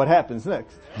of what happens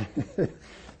next.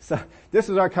 So this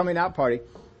is our coming out party.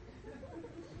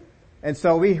 And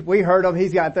so we heard him.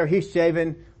 He's got there. He's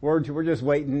shaving. We're just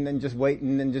waiting and just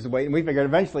waiting and just waiting. We figured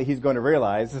eventually he's going to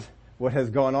realize what has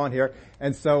gone on here.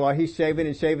 And so he's shaving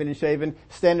and shaving and shaving,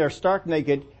 standing there stark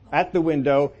naked at the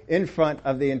window in front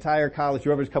of the entire college,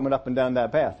 whoever's coming up and down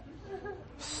that path.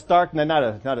 Stark, not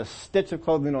a stitch of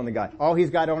clothing on the guy. All he's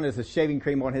got on is a shaving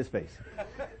cream on his face.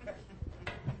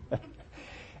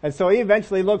 And so he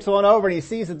eventually looks on over and he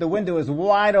sees that the window is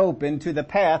wide open to the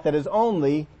path that is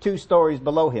only 2 stories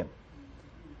below him.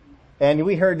 And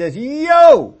we heard this,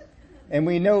 yo! And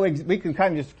we know, we can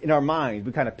kind of just, in our minds,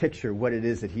 we kind of picture what it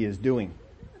is that he is doing.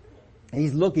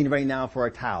 He's looking right now for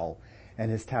a towel, and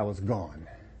his towel is gone.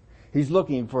 He's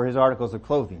looking for his articles of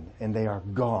clothing, and they are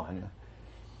gone.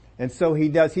 And so he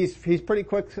does, he's pretty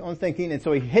quick on thinking, and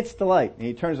so he hits the light, and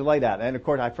he turns the light out. And of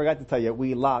course, I forgot to tell you,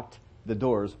 we locked the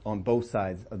doors on both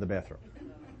sides of the bathroom.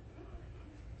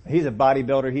 He's a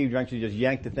bodybuilder. He eventually just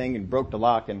yanked the thing and broke the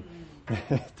lock and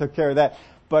took care of that.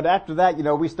 But after that,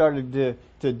 we started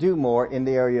to do more in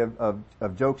the area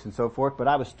of jokes and so forth. But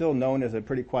I was still known as a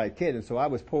pretty quiet kid, and so I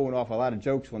was pulling off a lot of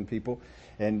jokes on people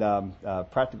and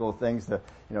practical things,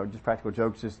 just practical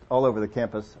jokes, just all over the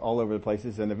campus, all over the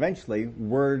places. And eventually,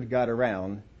 word got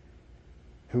around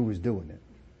who was doing it.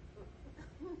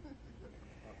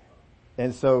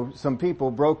 And so some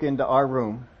people broke into our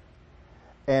room,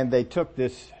 and they took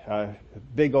this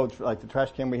big old, like the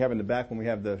trash can we have in the back when we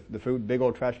have the food, big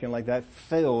old trash can like that,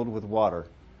 filled with water.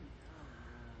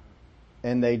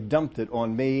 And they dumped it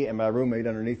on me and my roommate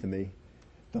underneath of me,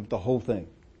 dumped the whole thing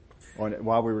on it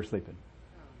while we were sleeping.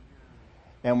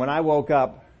 And when I woke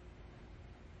up,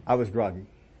 I was groggy.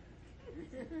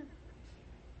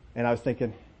 And I was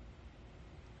thinking,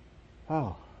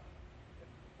 oh,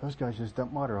 those guys just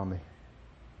dumped water on me.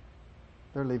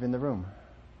 They're leaving the room.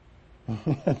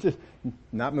 Just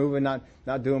not moving, not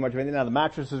doing much of anything. Now the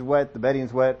mattress is wet, the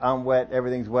bedding's wet, I'm wet,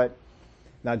 everything's wet.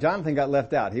 Now Jonathan got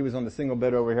left out. He was on the single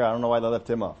bed over here. I don't know why they left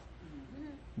him off.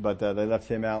 But they left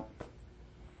him out.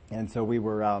 And so we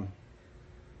were out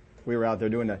there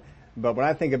doing that. But when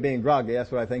I think of being groggy,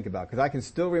 that's what I think about. Because I can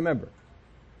still remember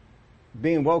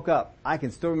being woke up. I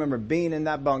can still remember being in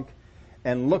that bunk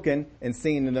and looking and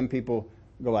seeing them people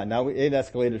go out. Now it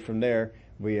escalated from there.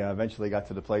 We eventually got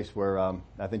to the place where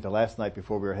I think the last night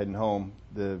before we were heading home,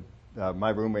 my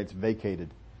roommates vacated.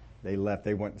 They left.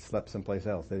 They went and slept someplace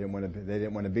else. They didn't want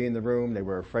to be in the room. They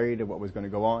were afraid of what was going to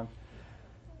go on.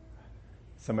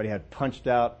 Somebody had punched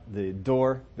out the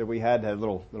door that we had a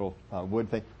little wood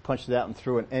thing, punched it out and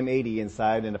threw an M80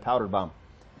 inside and a powder bomb.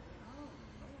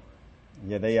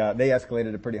 Yeah, they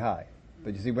escalated it pretty high.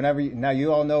 But you see, now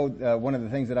you all know one of the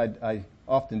things that I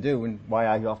often do and why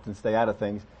I often stay out of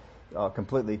things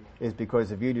completely is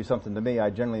because if you do something to me, I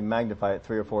generally magnify it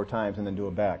 3 or 4 times and then do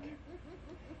it back.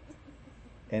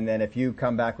 And then if you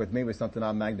come back with me with something,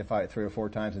 I'll magnify it 3 or 4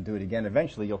 times and do it again.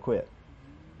 Eventually you'll quit.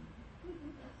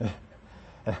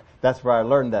 That's where I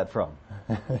learned that from.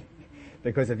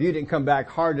 Because if you didn't come back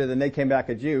harder than they came back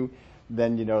at you,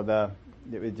 then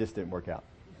it just didn't work out.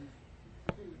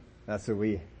 That's what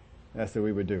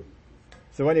we would do.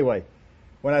 So anyway,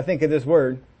 when I think of this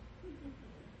word,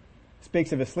 it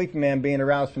speaks of a sleeping man being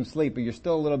aroused from sleep, but you're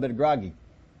still a little bit groggy.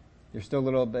 You're still a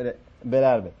little bit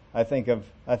out of it. I think of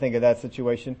that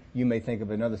situation. You may think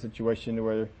of another situation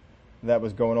where that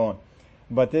was going on.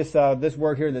 But this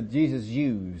word here that Jesus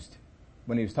used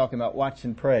when he was talking about watch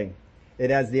and pray, it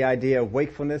has the idea of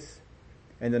wakefulness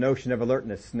and the notion of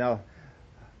alertness. Now,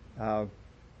 as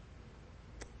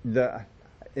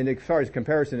far as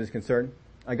comparison is concerned,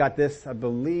 I got this, I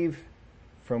believe,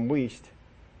 from Weist.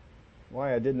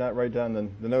 Why I did not write down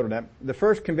the note of that. The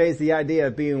first conveys the idea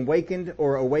of being wakened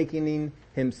or awakening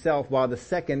himself, while the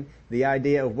second, the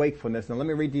idea of wakefulness. Now let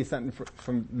me read you something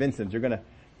from Vincent. I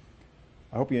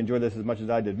hope you enjoyed this as much as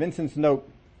I did. Vincent's note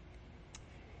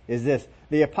is this.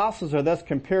 The apostles are thus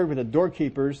compared with the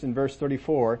doorkeepers in verse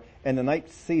 34, and the night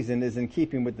season is in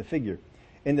keeping with the figure.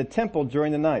 In the temple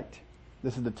during the night,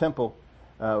 this is the temple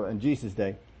in Jesus'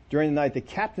 day, during the night the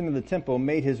captain of the temple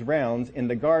made his rounds, and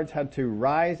the guards had to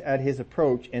rise at his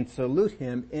approach and salute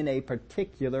him in a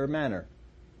particular manner.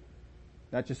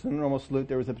 Not just a normal salute,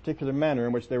 there was a particular manner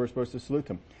in which they were supposed to salute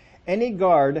him. Any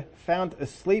guard found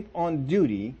asleep on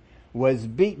duty was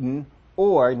beaten,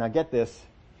 or, now get this,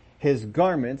 his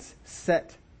garments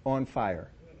set on fire.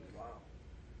 Wow.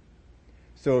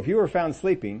 So if you were found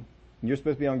sleeping, and you're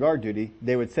supposed to be on guard duty,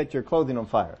 they would set your clothing on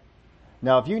fire.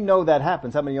 Now if you know that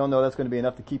happens, how many of y'all know that's going to be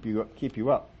enough to keep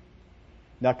you up?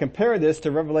 Now compare this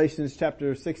to Revelation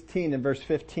chapter 16 and verse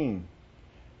 15.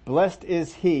 Blessed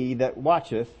is he that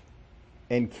watcheth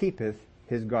and keepeth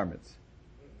his garments.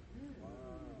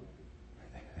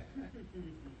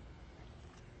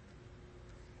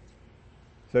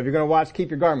 So if you're going to watch, keep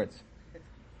your garments.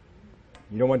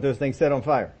 You don't want those things set on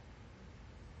fire.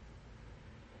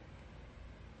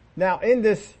 Now in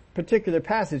this particular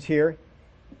passage here,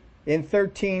 in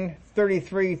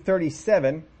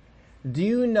 13:33-37, do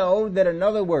you know that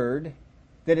another word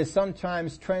that is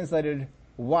sometimes translated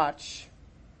watch,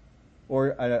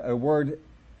 or a word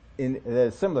that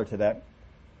is similar to that,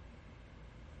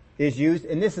 is used,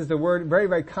 and this is the word, very,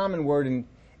 very common word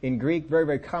in Greek, very,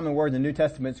 very common word in the New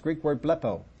Testament. It's Greek word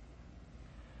blepo.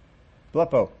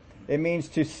 Blepo. It means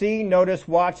to see, notice,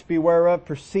 watch, beware of,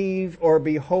 perceive, or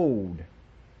behold.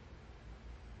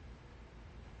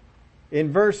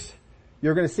 You're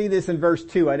going to see this in verse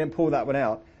 2. I didn't pull that one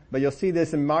out. But you'll see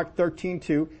this in Mark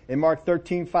 13:2. In Mark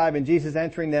 13:5, and Jesus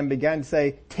answering them began to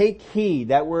say, take heed.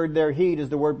 That word there, heed, is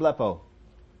the word blepo.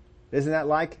 Isn't that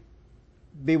like?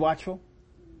 Be watchful.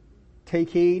 Take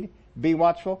heed. Be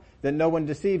watchful, that no one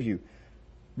deceive you.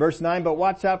 Verse 9, but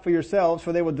watch out for yourselves,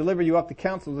 for they will deliver you up to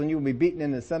councils, and you will be beaten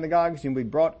in the synagogues, and you will be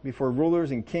brought before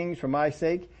rulers and kings for my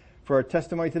sake, for a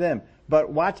testimony to them. But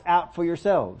watch out for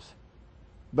yourselves.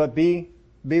 But be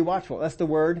watchful. That's the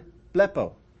word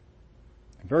blepo.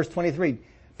 Verse 23,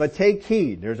 but take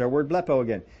heed. There's our word blepo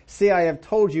again. See, I have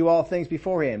told you all things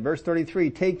beforehand. Verse 33,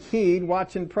 take heed,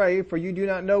 watch and pray, for you do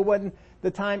not know when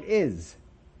the time is.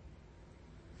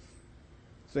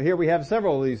 So here we have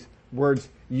several of these words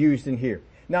used in here.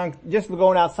 Now, just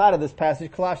going outside of this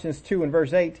passage, Colossians 2 and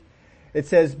verse 8, it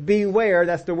says, beware,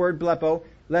 that's the word blepo,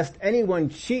 lest anyone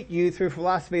cheat you through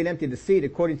philosophy and empty deceit,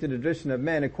 according to the tradition of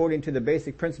men, according to the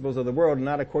basic principles of the world, and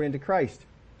not according to Christ.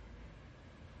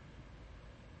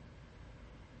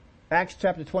 Acts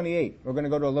chapter 28, we're going to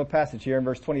go to a little passage here in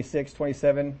verse 26,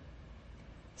 27,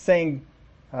 saying,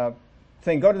 go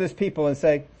to this people and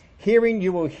say, hearing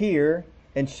you will hear,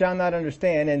 and shall not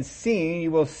understand, and seeing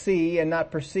you will see and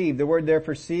not perceive. The word there,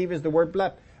 perceive, is the word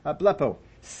blepo.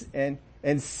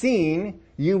 And seeing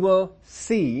you will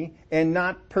see and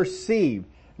not perceive.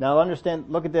 Now understand,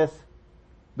 look at this.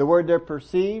 The word there,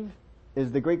 perceive,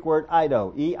 is the Greek word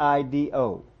eido.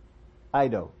 E-I-D-O.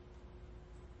 Eido.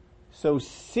 So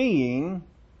seeing,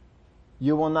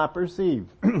 you will not perceive.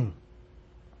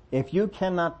 If you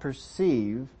cannot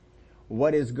perceive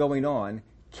what is going on,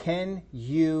 can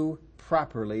you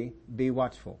properly be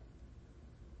watchful?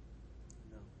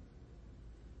 No.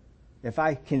 If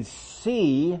I can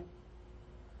see,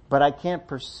 but I can't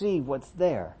perceive what's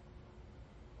there,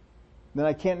 then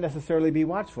I can't necessarily be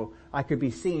watchful. I could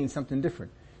be seeing something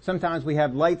different. Sometimes we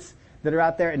have lights that are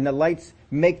out there, and the lights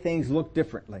make things look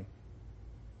differently.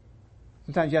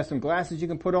 Sometimes you have some glasses you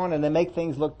can put on and they make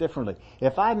things look differently.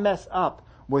 If I mess up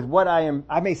with what I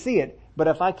may see it, but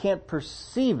if I can't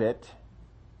perceive it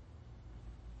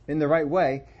in the right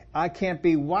way, I can't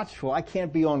be watchful. I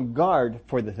can't be on guard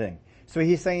for the thing. So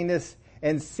he's saying this,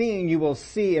 and seeing you will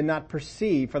see and not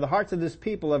perceive. For the hearts of this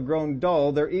people have grown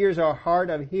dull. Their ears are hard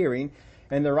of hearing,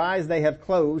 and their eyes they have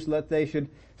closed, lest they should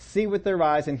see with their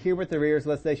eyes and hear with their ears,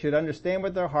 lest they should understand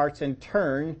with their hearts and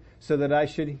turn, so that I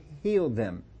should heal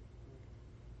them.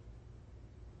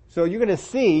 So you're going to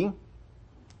see,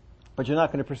 but you're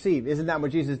not going to perceive. Isn't that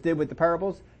what Jesus did with the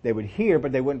parables? They would hear,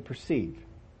 but they wouldn't perceive.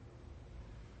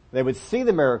 They would see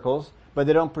the miracles, but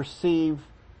they don't perceive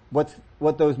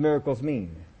what those miracles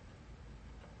mean.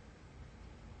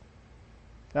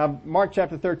 Now, Mark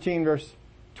chapter 13, verse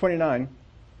 29.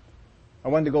 I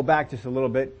wanted to go back just a little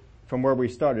bit from where we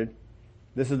started.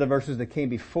 This is the verses that came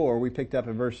before. We picked up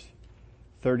at verse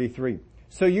 33.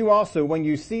 So you also, when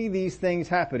you see these things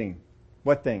happening,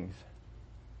 what things?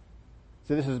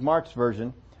 So this is Mark's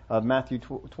version of Matthew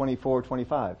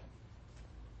 24:25.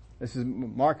 This is,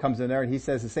 Mark comes in there and he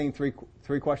says the same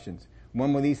three questions.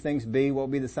 When will these things be? What will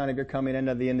be the sign of your coming and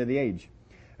of the end of the age?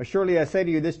 Assuredly I say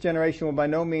to you, this generation will by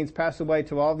no means pass away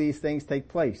till all these things take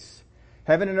place.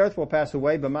 Heaven and earth will pass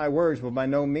away, but my words will by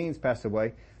no means pass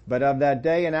away. But of that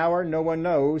day and hour no one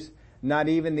knows, not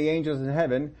even the angels in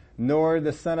heaven, nor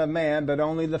the Son of Man, but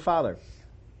only the Father.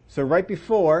 So right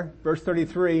before, verse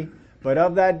 33, but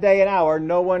of that day and hour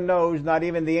no one knows, not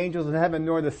even the angels in heaven,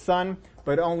 nor the Son,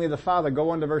 but only the Father.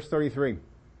 Go on to verse 33.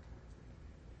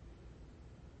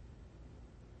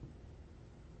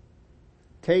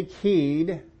 Take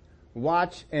heed,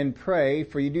 watch and pray,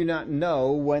 for you do not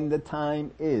know when the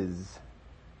time is.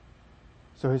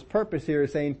 So his purpose here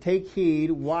is saying, take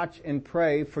heed, watch and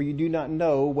pray, for you do not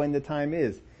know when the time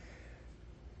is.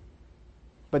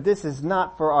 But this is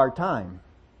not for our time.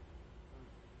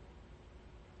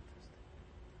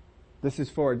 This is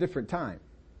for a different time.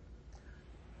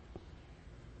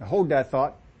 Now hold that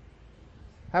thought.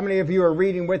 How many of you are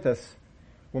reading with us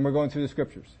when we're going through the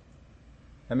scriptures?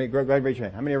 How many, go ahead, raise your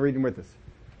hand. How many are reading with us?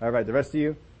 All right, the rest of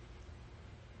you,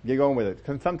 get going with it.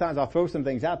 Because sometimes I'll throw some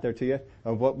things out there to you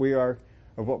of what we're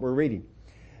reading.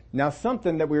 Now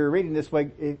something that we were reading this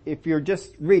way, if you're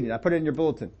just reading, I put it in your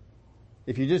bulletin.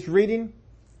 If you're just reading,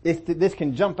 this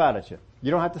can jump out at you.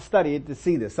 You don't have to study it to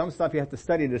see this. Some stuff you have to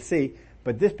study to see,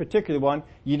 but this particular one,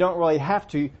 you don't really have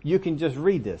to. You can just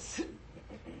read this.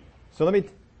 So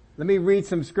let me read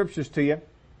some scriptures to you,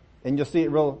 and you'll see it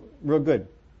real good.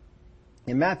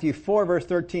 In Matthew 4 verse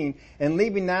 13, and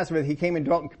leaving Nazareth, he came and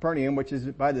dwelt in Capernaum, which is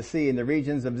by the sea, in the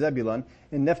regions of Zebulun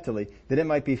and Naphtali, that it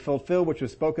might be fulfilled which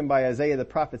was spoken by Isaiah the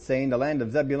prophet, saying, the land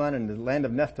of Zebulun and the land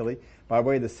of Naphtali, by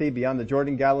way of the sea beyond the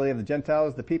Jordan, Galilee of the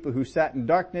Gentiles, the people who sat in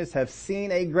darkness have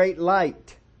seen a great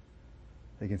light.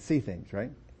 They can see things,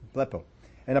 right? Blepo.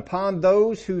 And upon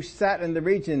those who sat in the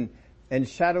region and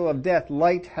shadow of death,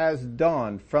 light has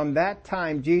dawned. From that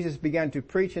time, Jesus began to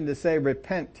preach and to say,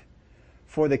 repent,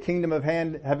 for the kingdom of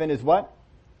heaven is what?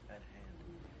 At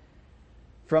hand.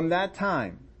 From that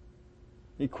time,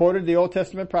 he quoted the Old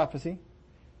Testament prophecy.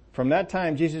 From that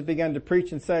time, Jesus began to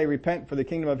preach and say, repent, for the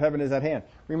kingdom of heaven is at hand.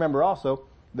 Remember also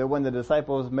that when the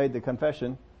disciples made the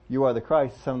confession, you are the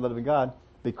Christ, the Son of the living God,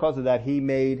 because of that he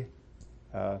made,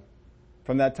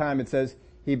 from that time it says,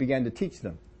 he began to teach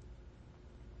them.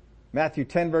 Matthew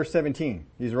 10 verse 17.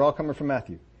 These are all coming from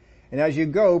Matthew. And as you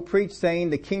go, preach saying,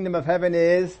 the kingdom of heaven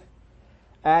is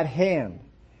at hand.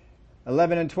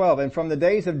 11 and 12. And from the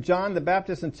days of John the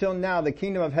Baptist until now, the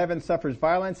kingdom of heaven suffers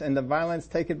violence, and the violence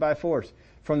take it by force.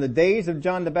 From the days of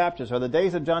John the Baptist, are the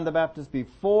days of John the Baptist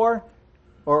before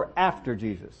or after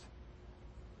Jesus?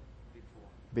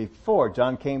 Before.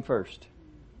 John came first.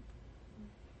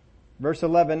 Verse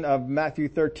 11 of Matthew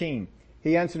 13.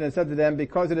 He answered and said to them,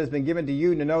 because it has been given to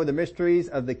you to know the mysteries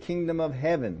of the kingdom of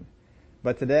heaven,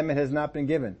 but to them it has not been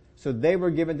given. So they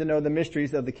were given to know the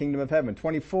mysteries of the kingdom of heaven.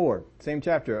 24, same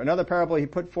chapter. Another parable he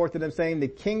put forth to them, saying, the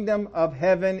kingdom of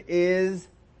heaven is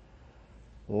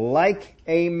like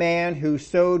a man who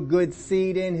sowed good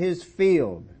seed in his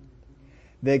field.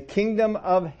 The kingdom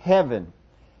of heaven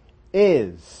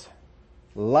is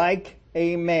like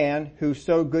a man who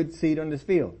sowed good seed on his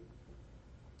field.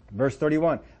 Verse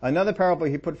 31. Another parable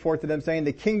he put forth to them, saying,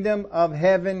 the kingdom of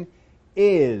heaven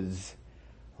is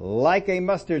like a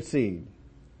mustard seed.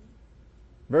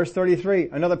 Verse 33.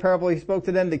 Another parable he spoke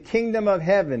to them, the kingdom of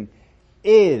heaven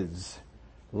is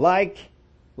like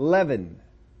leaven.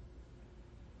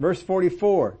 Verse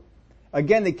 44.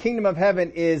 Again, the kingdom of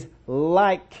heaven is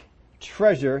like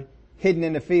treasure hidden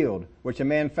in a field, which a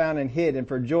man found and hid, and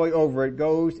for joy over it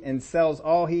goes and sells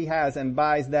all he has and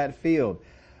buys that field.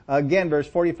 Again, verse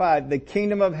 45, the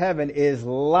kingdom of heaven is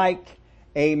like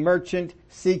a merchant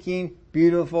seeking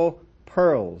beautiful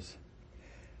pearls.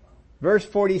 Verse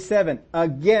 47,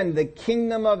 again, the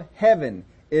kingdom of heaven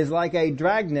is like a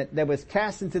dragnet that was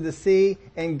cast into the sea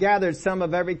and gathered some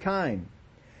of every kind.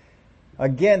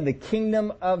 Again, the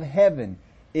kingdom of heaven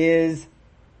is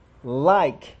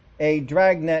like a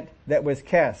dragnet that was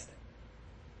cast.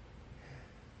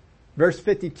 Verse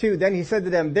 52, then he said to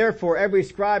them, therefore every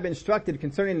scribe instructed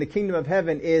concerning the kingdom of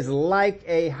heaven is like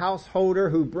a householder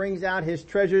who brings out his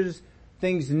treasures,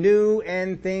 things new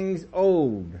and things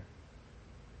old.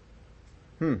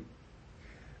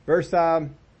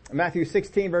 Matthew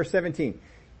 16 verse 17.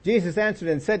 Jesus answered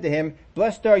and said to him,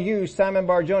 blessed are you, Simon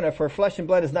Bar-Jonah, for flesh and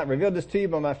blood has not revealed this to you,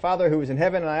 but my Father who is in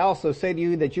heaven. And I also say to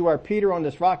you that you are Peter. On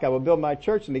this rock I will build my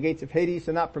church, and the gates of Hades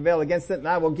shall not prevail against it. And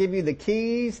I will give you the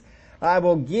keys. I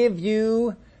will give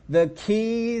you the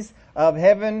keys of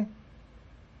heaven,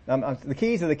 the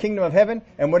keys of the kingdom of heaven.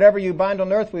 And whatever you bind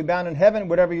on earth will be bound in heaven.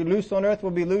 Whatever you loose on earth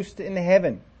will be loosed in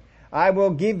heaven. I will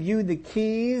give you the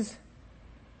keys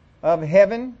of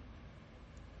heaven.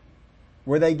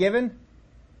 Were they given?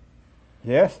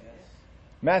 Yes.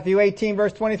 Matthew 18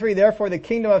 verse 23, therefore the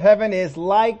kingdom of heaven is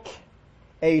like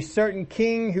a certain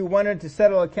king who wanted to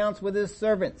settle accounts with his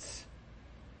servants.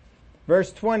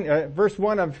 Verse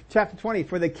 1 of chapter 20,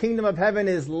 for the kingdom of heaven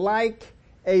is like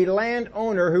a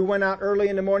landowner who went out early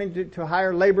in the morning to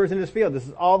hire laborers in his field. This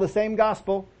is all the same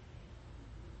gospel.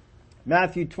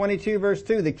 Matthew 22 verse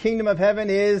 2, the kingdom of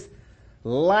heaven is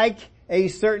like a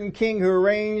certain king who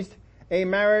arranged a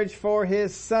marriage for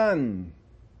his son.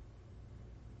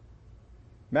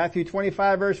 Matthew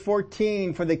 25 verse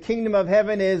 14, for the kingdom of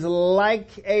heaven is like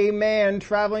a man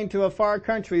traveling to a far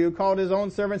country who called his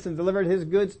own servants and delivered his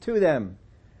goods to them.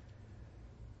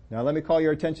 Now let me call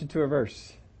your attention to a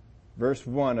verse. Verse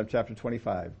 1 of chapter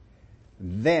 25.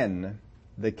 Then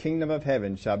the kingdom of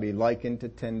heaven shall be likened to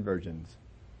 10 virgins.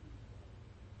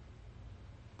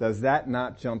 Does that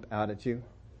not jump out at you?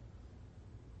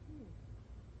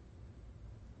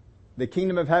 The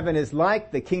kingdom of heaven is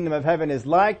like, the kingdom of heaven is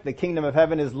like, the kingdom of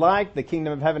heaven is like, the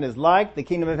kingdom of heaven is like, the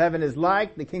kingdom of heaven is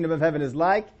like, the kingdom of heaven is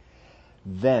like.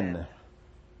 Then.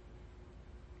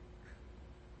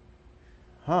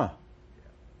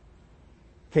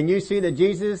 Can you see that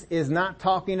Jesus is not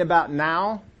talking about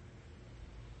now?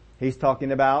 He's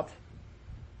talking about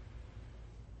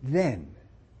then.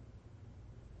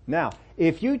 Now,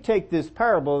 if you take this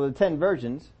parable of the 10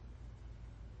 virgins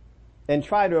and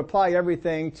try to apply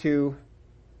everything to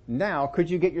now, could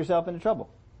you get yourself into trouble?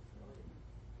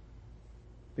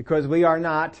 Because we are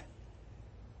not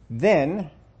then,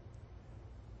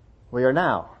 we are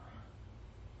now.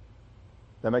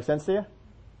 That make sense to you?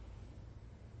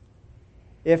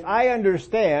 If I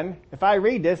understand, if I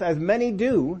read this, as many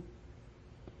do,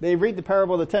 they read the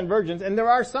parable of the 10 virgins, and there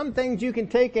are some things you can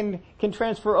take and can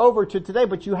transfer over to today,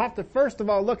 but you have to first of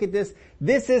all look at this.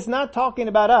 This is not talking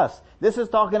about us. This is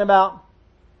talking about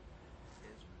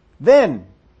then.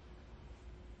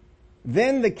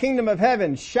 Then the kingdom of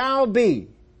heaven shall be.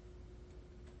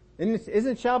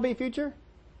 Isn't shall be future?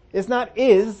 It's not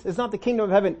is. It's not the kingdom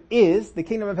of heaven is. The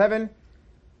kingdom of heaven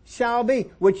shall be.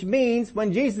 Which means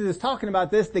when Jesus is talking about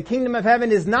this, the kingdom of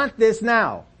heaven is not this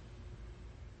now.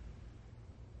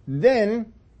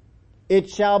 Then it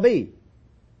shall be.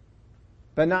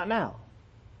 But not now.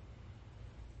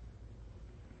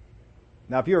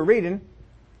 Now if you're reading,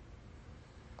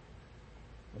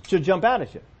 it should jump out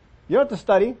at you. You don't have to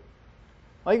study.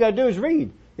 All you gotta do is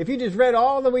read. If you just read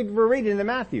all that we're reading in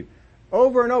Matthew,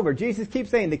 over and over, Jesus keeps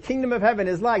saying, the kingdom of heaven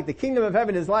is like, the kingdom of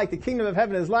heaven is like, the kingdom of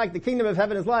heaven is like, the kingdom of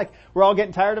heaven is like. We're all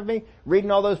getting tired of me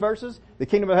reading all those verses. The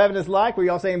kingdom of heaven is like,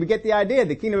 we're all saying, we get the idea,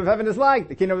 the kingdom of heaven is like,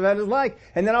 the kingdom of heaven is like,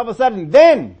 and then all of a sudden,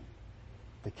 then,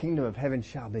 the kingdom of heaven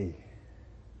shall be.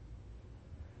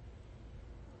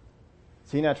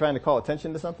 Is he not trying to call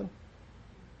attention to something?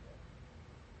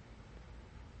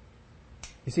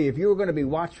 You see, if you were going to be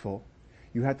watchful,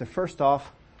 you have to first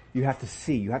off, you have to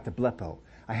see, you have to blepo.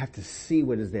 I have to see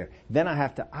what is there. Then I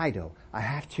have to ido. I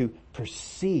have to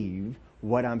perceive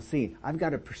what I'm seeing. I've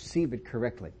got to perceive it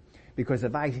correctly. Because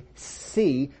if I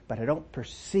see, but I don't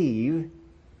perceive,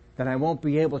 then I won't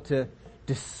be able to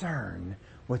discern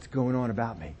what's going on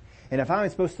about me. And if I'm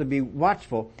supposed to be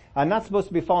watchful, I'm not supposed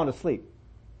to be falling asleep.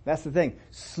 That's the thing.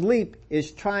 Sleep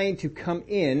is trying to come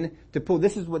in to pull.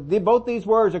 This is what both these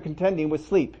words are contending with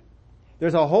sleep.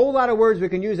 There's a whole lot of words we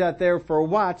can use out there for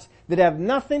watch that have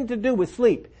nothing to do with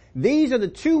sleep. These are the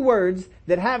two words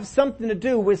that have something to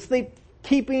do with sleep,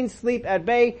 keeping sleep at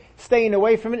bay, staying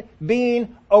away from it,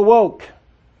 being awoke.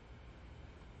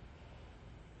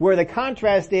 Where the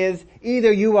contrast is,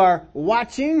 either you are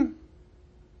watching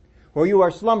or you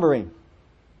are slumbering.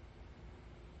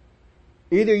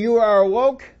 Either you are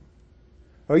awoke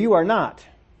or you are not.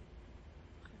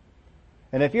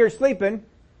 And if you're sleeping,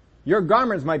 your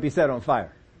garments might be set on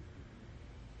fire.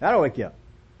 That'll wake you up.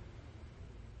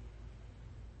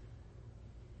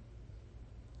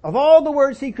 Of all the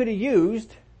words he could have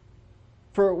used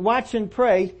for watch and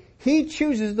pray, he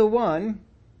chooses the one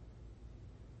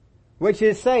which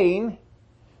is saying,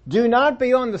 do not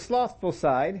be on the slothful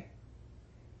side.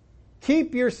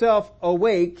 Keep yourself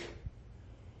awake.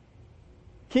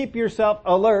 Keep yourself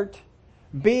alert.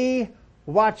 Be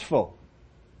watchful.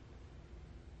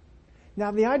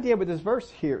 Now the idea with this verse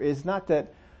here is not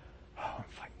that, I'm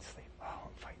fighting sleep.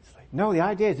 No, the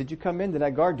idea is that you come into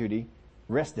that guard duty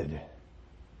rested.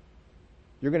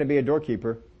 You're going to be a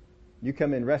doorkeeper. You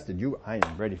come in rested. I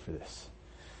am ready for this.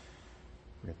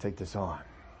 We're going to take this on.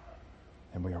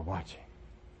 And we are watching.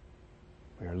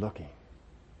 We are looking.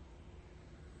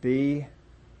 Be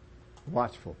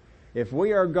watchful. If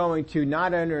we are going to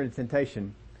not enter into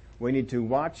temptation, we need to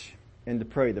watch and to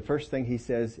pray. The first thing he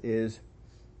says is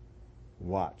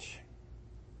watch.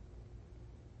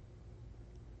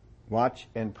 Watch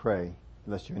and pray,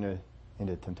 lest you enter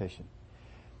into temptation.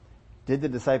 Did the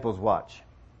disciples watch?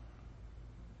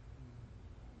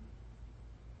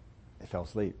 They fell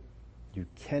asleep. You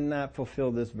cannot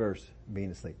fulfill this verse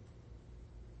being asleep.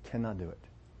 Cannot do it.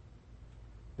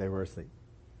 They were asleep.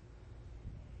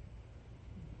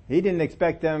 He didn't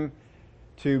expect them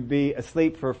to be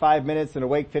asleep for 5 minutes and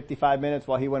awake 55 minutes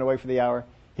while he went away for the hour.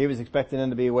 He was expecting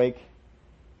them to be awake.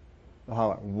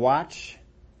 Watch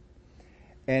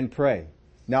and pray.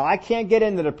 Now, I can't get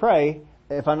into the pray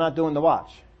if I'm not doing the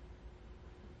watch.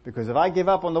 Because if I give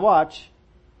up on the watch,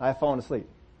 I've fallen asleep.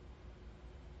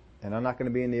 And I'm not going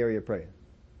to be in the area praying.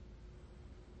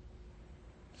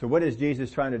 So what is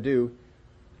Jesus trying to do,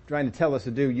 trying to tell us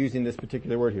to do using this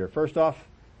particular word here? First off,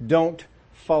 don't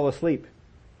fall asleep.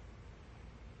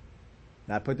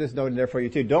 Now I put this note in there for you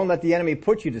too. Don't let the enemy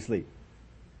put you to sleep.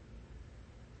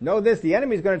 Know this, the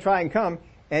enemy is going to try and come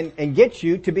and get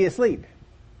you to be asleep.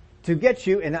 To get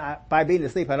you, and by being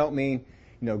asleep I don't mean,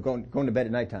 going to bed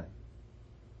at nighttime.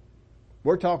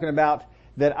 We're talking about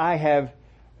that I have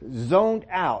zoned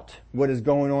out what is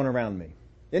going on around me.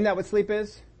 Isn't that what sleep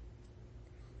is?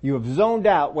 You have zoned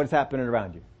out what's happening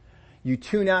around you. You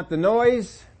tune out the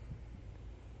noise.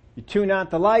 You tune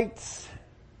out the lights.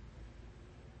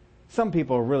 Some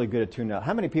people are really good at tuning out.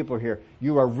 How many people are here?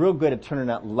 You are real good at tuning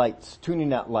out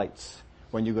lights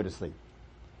when you go to sleep.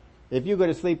 If you go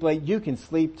to sleep late, you can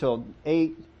sleep till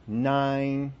 8,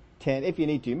 9, 10, if you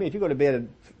need to. I mean, if you go to bed at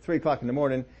 3 o'clock in the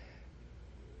morning,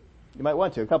 you might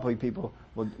want to. A couple of people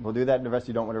will do that, and the rest of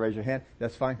you don't want to raise your hand.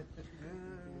 That's fine.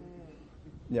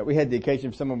 Yeah, we had the occasion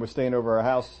of someone was staying over our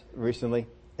house recently,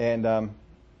 and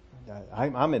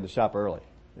I'm in the shop early.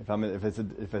 If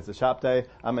it's a shop day,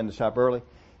 I'm in the shop early.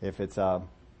 If it's a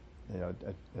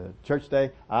church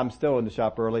day, I'm still in the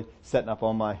shop early, setting up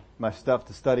all my stuff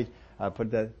to study. I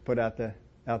put out there.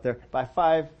 By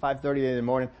 5:30 in the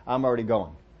morning, I'm already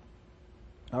going.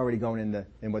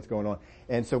 In what's going on.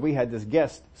 And so we had this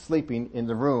guest sleeping in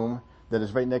the room that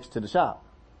is right next to the shop.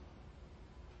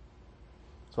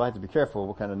 So I have to be careful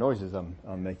what kind of noises I'm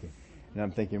making. And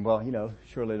I'm thinking, well,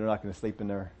 surely they're not going to sleep in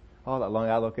there all that long.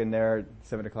 I look in there at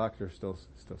 7 o'clock, they're still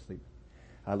asleep.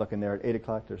 I look in there at 8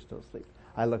 o'clock, they're still asleep.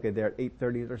 I look in there at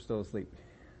 8:30, they're still asleep.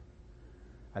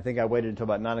 I think I waited until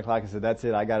about 9 o'clock and said, that's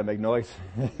it, I gotta make noise.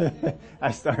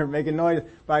 I started making noise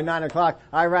by 9 o'clock.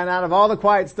 I ran out of all the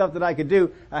quiet stuff that I could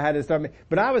do. I had to start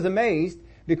but I was amazed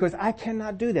because I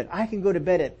cannot do that. I can go to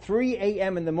bed at 3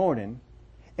 a.m. in the morning,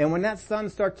 and when that sun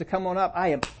starts to come on up,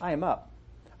 I am up.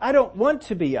 I don't want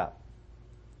to be up.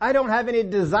 I don't have any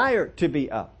desire to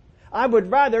be up. I would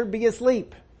rather be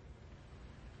asleep.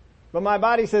 But my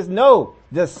body says, no,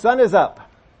 the sun is up.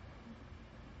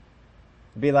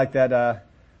 It'd be like that,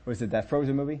 that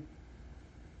Frozen movie?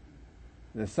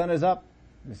 The sun is up,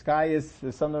 the sky is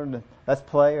something, let's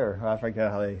play, or I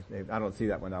forget how I don't see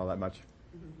that one all that much.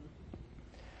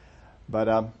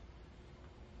 But,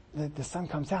 the sun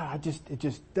comes out, it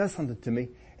just does something to me,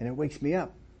 and it wakes me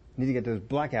up. I need to get those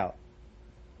blackout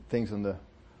things on the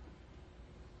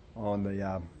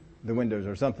windows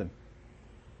or something.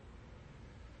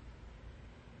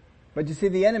 But you see,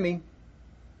 the enemy,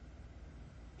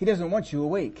 he doesn't want you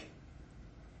awake.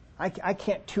 I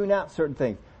can't tune out certain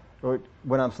things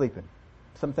when I'm sleeping.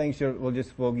 Some things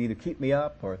will either keep me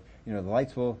up, or the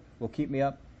lights will keep me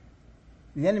up.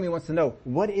 The enemy wants to know,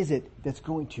 what is it that's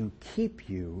going to keep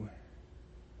you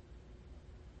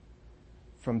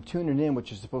from tuning in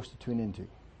what you're supposed to tune into?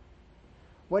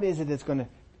 What is it that's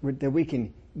that we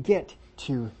can get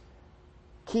to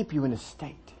keep you in a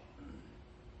state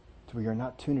to where you're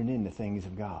not tuning in to things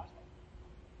of God?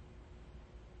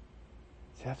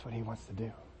 See, that's what he wants to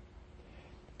do.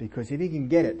 Because if he can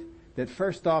get it, that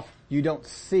first off, you don't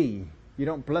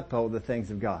blepo the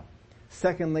things of God.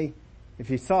 Secondly,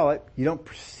 if you saw it, you don't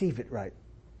perceive it right.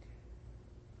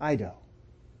 I do.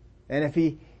 And if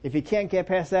he can't get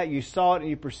past that, you saw it and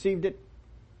you perceived it,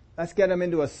 let's get him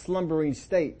into a slumbering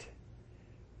state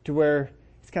to where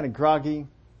he's kind of groggy,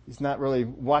 he's not really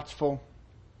watchful.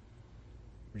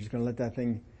 We're just going to let that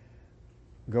thing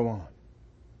go on.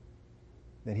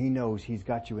 Then he knows he's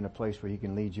got you in a place where he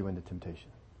can lead you into temptation.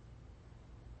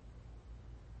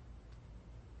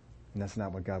 And that's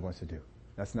not what God wants to do.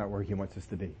 That's not where he wants us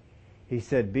to be. He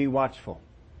said, be watchful.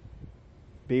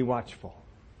 Be watchful.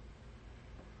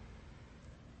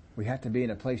 We have to be in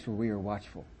a place where we are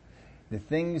watchful. The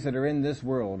things that are in this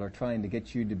world are trying to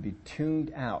get you to be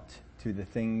tuned out to the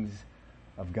things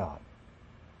of God.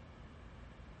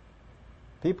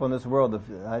 People in this world,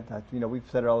 we've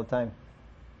said it all the time.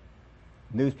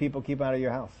 News people, keep out of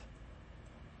your house.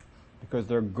 Because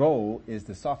their goal is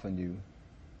to soften you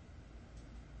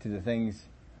to the things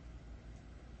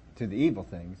to the evil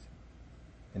things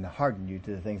and to harden you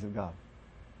to the things of God.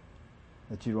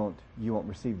 That you won't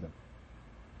receive them.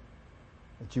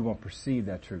 That you won't perceive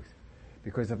that truth.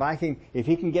 Because if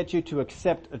he can get you to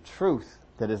accept a truth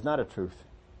that is not a truth,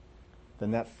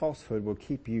 then that falsehood will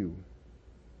keep you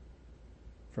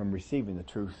from receiving the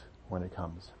truth when it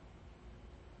comes.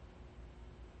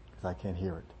 Because I can't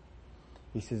hear it.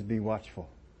 He says, be watchful.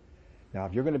 Now,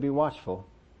 if you're going to be watchful,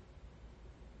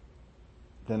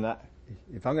 then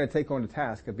if I'm going to take on the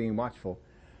task of being watchful,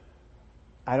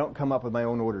 I don't come up with my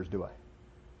own orders, do I?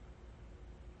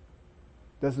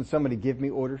 Doesn't somebody give me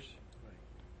orders?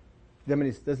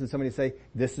 Doesn't somebody say,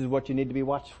 this is what you need to be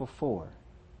watchful for?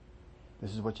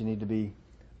 This is what you need to be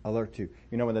alert to.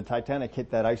 You know, when the Titanic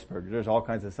hit that iceberg, there's all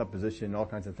kinds of supposition, all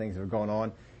kinds of things that are going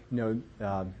on. You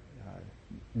know,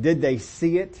 did they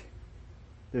see it?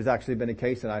 There's actually been a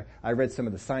case, and I read some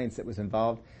of the science that was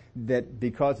involved, that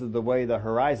because of the way the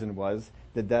horizon was,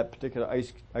 that particular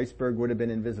iceberg would have been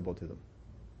invisible to them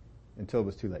until it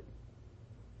was too late.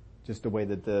 Just the way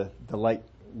that the light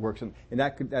works. And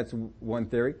that's one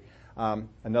theory.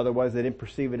 Another was they didn't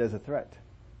perceive it as a threat.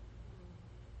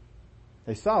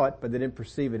 They saw it, but they didn't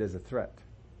perceive it as a threat.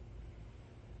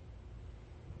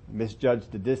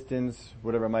 Misjudged the distance,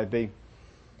 whatever it might be.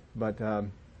 But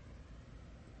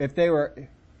if they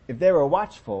were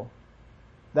watchful,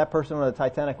 that person on the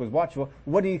Titanic was watchful.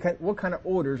 What kind of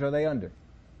orders are they under?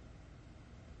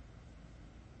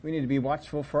 We need to be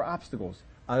watchful for obstacles.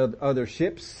 Other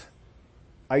ships,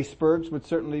 icebergs would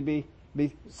certainly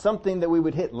be something that we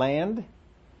would hit, land,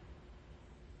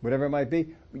 whatever it might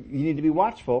be. You need to be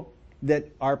watchful that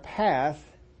our path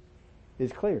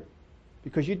is clear.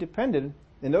 Because in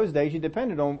those days, you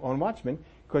depended on watchmen,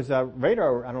 because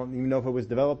radar, I don't even know if it was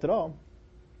developed at all.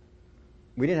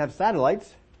 We didn't have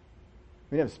satellites.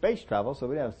 We didn't have space travel, so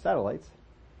we didn't have satellites.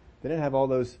 They didn't have all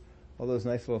those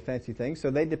nice little fancy things, so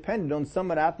they depended on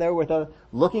someone out there with a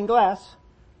looking glass,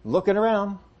 looking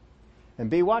around, and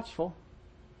be watchful.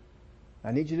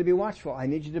 I need you to be watchful. I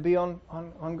need you to be on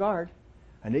guard.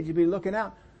 I need you to be looking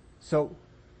out. So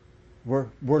we're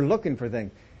looking for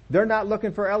things. They're not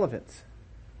looking for elephants.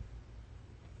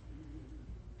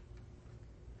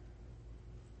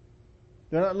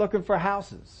 They're not looking for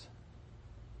houses.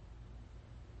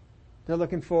 They're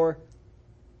looking for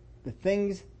the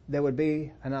things that would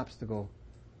be an obstacle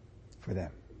for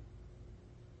them.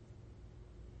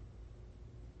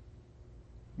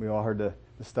 We all heard the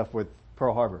stuff with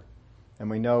Pearl Harbor. And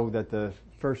we know that the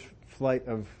first flight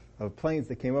of planes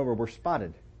that came over were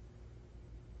spotted.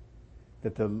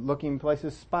 That the looking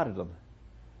places spotted them.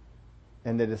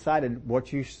 And they decided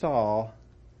what you saw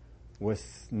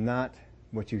was not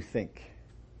what you think.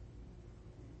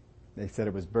 They said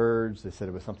it was birds. They said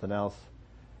it was something else.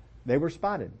 They were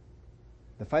spotted.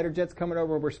 The fighter jets coming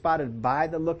over were spotted by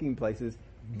the looking places,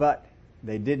 but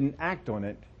they didn't act on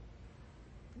it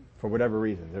for whatever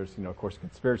reason. There's, of course,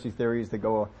 conspiracy theories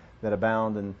that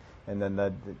abound, and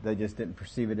then they just didn't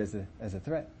perceive it as a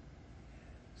threat.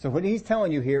 So what he's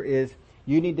telling you here is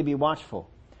you need to be watchful.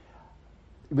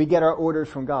 We get our orders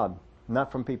from God,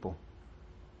 not from people.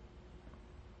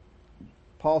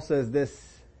 Paul says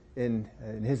this in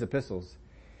his epistles.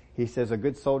 He says a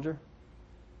good soldier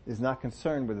is not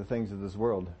concerned with the things of this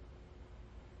world,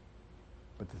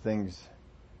 but the things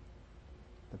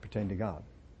that pertain to God.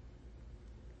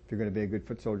 If you're going to be a good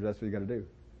foot soldier, that's what you got to do.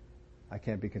 I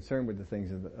can't be concerned with the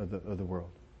things of the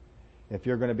world. If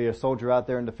you're going to be a soldier out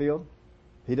there in the field,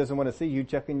 he doesn't want to see you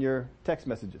checking your text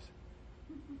messages,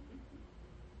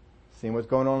 seeing what's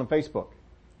going on Facebook.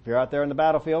 If you're out there in the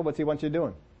battlefield, what's he want you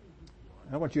doing?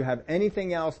 I don't want you to have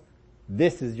anything else.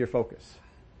 This is your focus.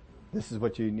 This is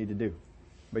what you need to do.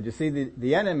 But you see,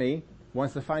 the enemy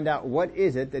wants to find out what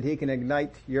is it that he can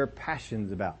ignite your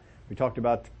passions about. We talked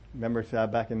about, remember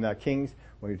back in Kings,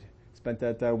 when we spent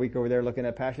that week over there looking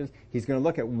at passions. He's going to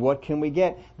look at what can we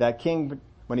get. That king,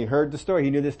 when he heard the story, he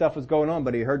knew this stuff was going on,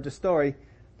 but he heard the story,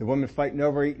 the woman fighting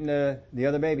over eating the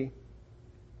other baby.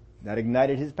 That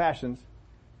ignited his passions.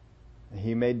 And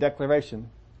he made declaration.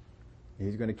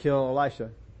 He's going to kill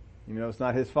Elisha, even though it's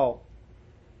not his fault.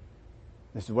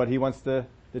 This is what he wants to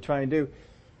try and do.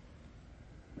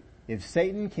 If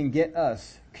Satan can get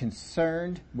us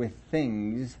concerned with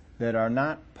things that are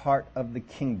not part of the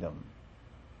kingdom,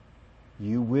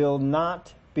 you will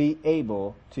not be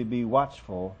able to be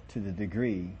watchful to the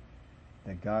degree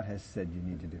that God has said you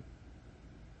need to do.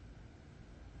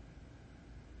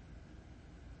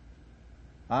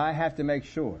 I have to make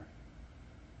sure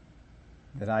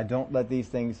that I don't let these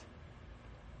things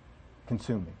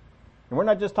consume me. And we're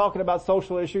not just talking about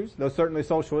social issues, though certainly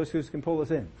social issues can pull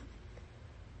us in.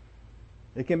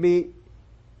 It can be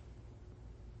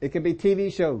It can be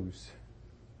TV shows.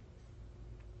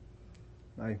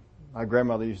 My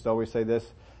grandmother used to always say this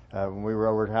when we were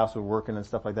over at the house, we were working and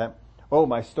stuff like that. Oh,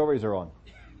 my stories are on.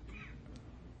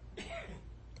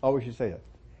 Always used to say that.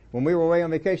 When we were away on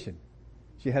vacation,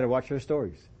 she had to watch her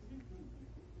stories.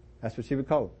 That's what she would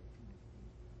call them.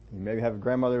 You maybe have a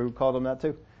grandmother who called them that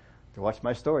too. To watch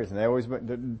my stories. And they always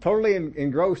went totally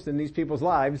engrossed in these people's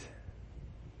lives.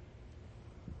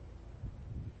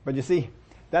 But you see,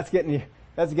 that's getting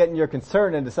your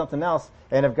concern into something else.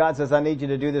 And if God says, I need you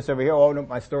to do this over here, oh no,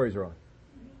 my stories are on.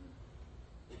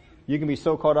 You can be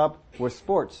so caught up with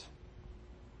sports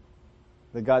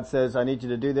that God says, I need you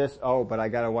to do this. Oh, but I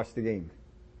gotta watch the game.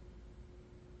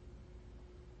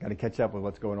 Gotta catch up with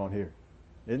what's going on here.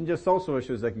 It isn't just social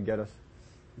issues that can get us.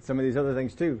 It's some of these other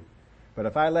things too. But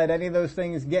if I let any of those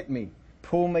things get me,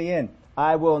 pull me in,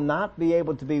 I will not be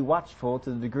able to be watchful to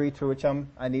the degree to which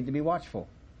I need to be watchful.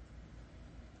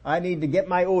 I need to get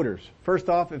my orders. First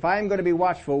off, if I am going to be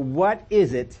watchful, what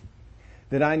is it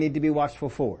that I need to be watchful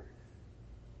for?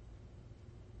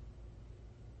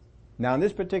 Now in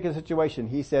this particular situation,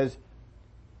 he says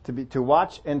to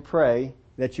watch and pray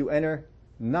that you enter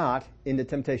not into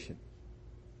temptation.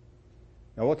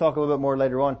 Now we'll talk a little bit more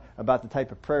later on about the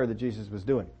type of prayer that Jesus was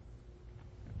doing.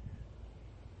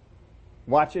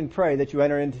 Watch and pray that you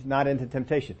enter not into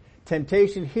temptation.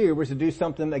 Temptation here was to do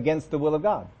something against the will of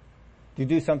God. To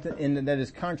do something that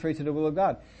is contrary to the will of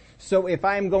God. So if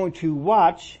I'm going to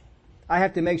watch, I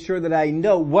have to make sure that I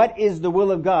know what is the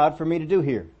will of God for me to do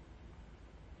here.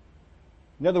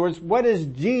 In other words, what does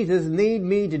Jesus need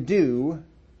me to do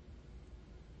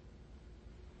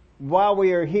while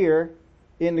we are here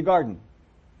in the garden?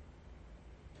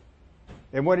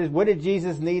 And what did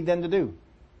Jesus need them to do?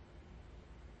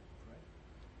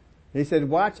 He said,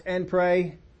 watch and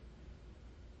pray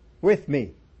with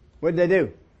me. What did they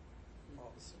do?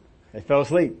 They fell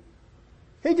asleep.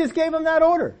 He just gave them that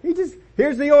order.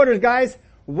 Here's the orders, guys.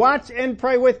 Watch and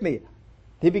pray with me.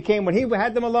 When he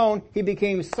had them alone, he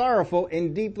became sorrowful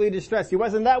and deeply distressed. He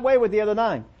wasn't that way with the other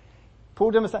 9.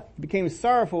 Pulled them aside. He became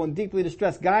sorrowful and deeply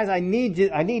distressed. Guys, I need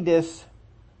this.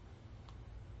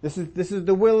 This is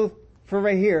the will for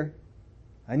right here.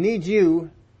 I need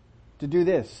you to do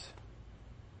this.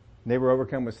 And they were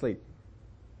overcome with sleep.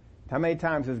 How many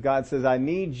times has God says, I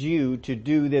need you to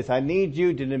do this. I need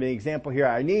you to be an example here.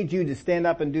 I need you to stand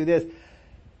up and do this.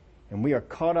 And we are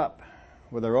caught up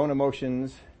with our own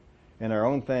emotions and our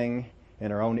own thing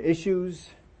and our own issues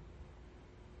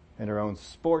and our own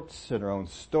sports and our own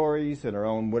stories and our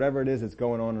own whatever it is that's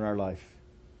going on in our life.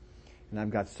 And I've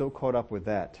got so caught up with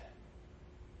that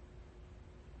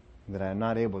I'm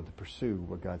not able to pursue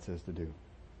what God says to do.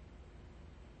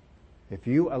 If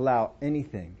you allow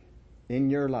anything in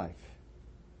your life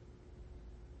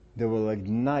that will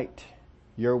ignite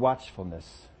your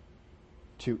watchfulness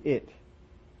to it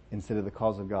instead of the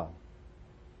cause of God,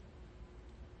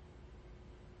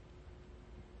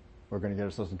 we're going to get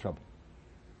ourselves in trouble.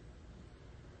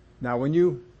 Now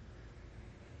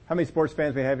how many sports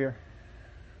fans we have here?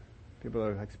 People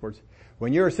that like sports.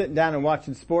 When you're sitting down and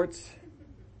watching sports,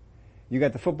 you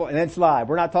got the football, and it's live.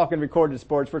 We're not talking recorded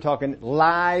sports. We're talking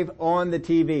live on the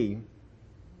TV.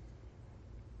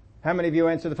 How many of you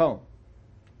answer the phone?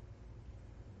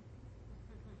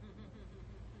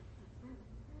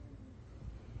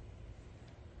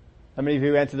 How many of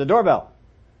you answer the doorbell?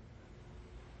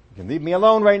 You can leave me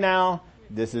alone right now.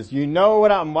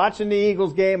 What I'm watching the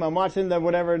Eagles game. I'm watching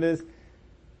whatever it is.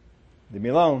 Leave me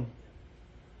alone.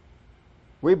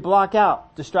 We block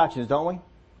out distractions, don't we?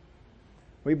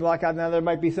 We block out. Now there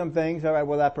might be some things. All right,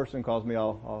 well that person calls me.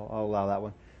 I'll allow that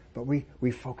one. But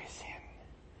we focus in.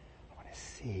 I want to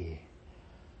see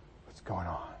what's going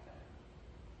on.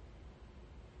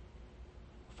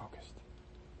 Focused.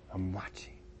 I'm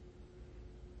watching.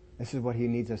 This is what he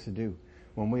needs us to do.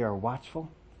 When we are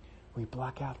watchful, we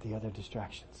block out the other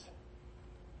distractions.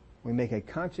 We make a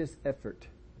conscious effort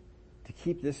to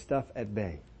keep this stuff at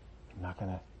bay. I'm not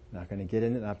gonna get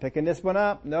in it. Not picking this one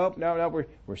up. Nope.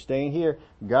 We're staying here.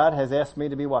 God has asked me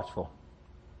to be watchful.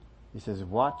 He says,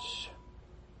 watch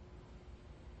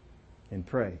and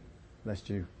pray lest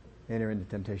you enter into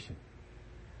temptation.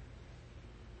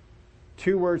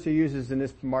 2 words he uses in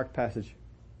this marked passage.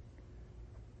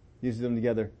 Uses them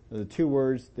together. They're the 2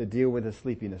 words that deal with the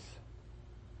sleepiness.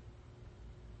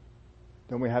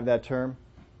 Don't we have that term?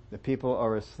 The people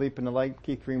are asleep in the light.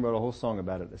 Keith Green wrote a whole song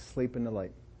about it. Asleep in the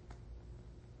light.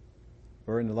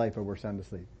 We're in the light, but we're sound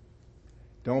asleep.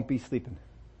 Don't be sleeping.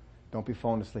 Don't be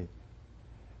falling asleep.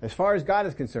 As far as God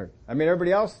is concerned,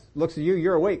 everybody else looks at you,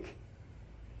 you're awake.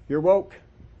 You're woke.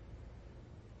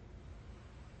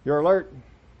 You're alert.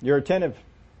 You're attentive.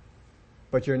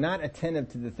 But you're not attentive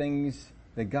to the things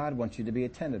that God wants you to be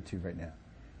attentive to right now.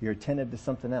 You're attentive to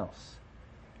something else.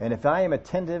 And if I am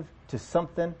attentive to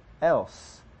something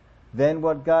else, then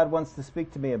what God wants to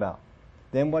speak to me about,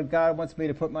 then what God wants me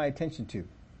to put my attention to,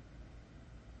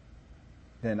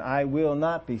 then I will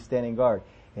not be standing guard.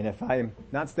 And if I am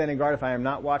not standing guard, if I am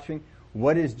not watching,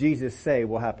 what does Jesus say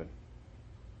will happen?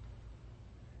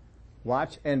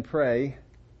 Watch and pray,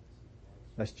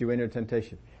 lest you enter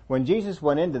temptation. When Jesus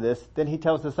went into this, then he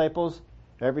tells disciples,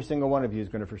 every single one of you is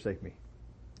going to forsake me.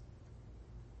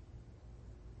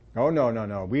 Oh,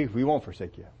 no. We won't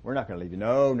forsake you. We're not going to leave you.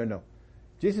 No.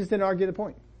 Jesus didn't argue the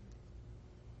point.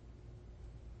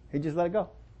 He just let it go.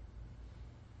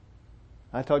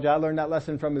 I told you I learned that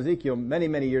lesson from Ezekiel many,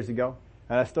 many years ago,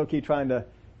 and I still keep trying to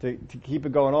keep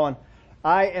it going on.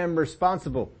 I am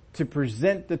responsible to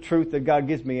present the truth that God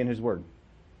gives me in His Word.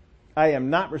 I am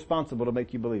not responsible to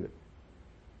make you believe it.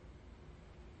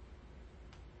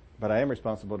 But I am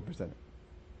responsible to present it.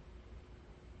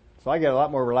 So I get a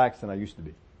lot more relaxed than I used to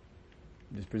be.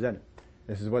 Just present it.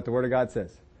 This is what the Word of God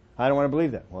says. I don't want to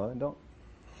believe that. Well, I don't.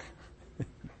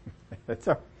 That's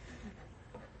all.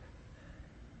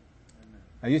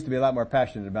 I used to be a lot more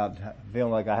passionate about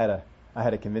feeling like I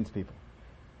had to convince people.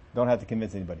 Don't have to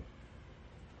convince anybody.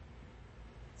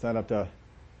 It's not up to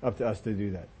us to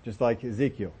do that. Just like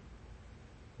Ezekiel.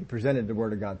 He presented the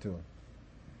Word of God to him.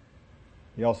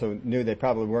 He also knew they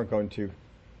probably weren't going to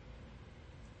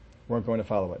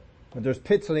follow it. But there's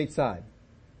pits on each side.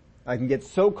 I can get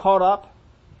so caught up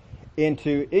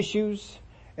into issues,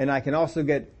 and I can also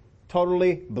get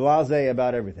totally blasé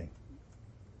about everything.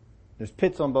 There's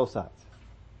pits on both sides.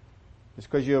 Just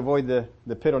because you avoid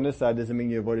the pit on this side doesn't mean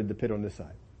you avoided the pit on this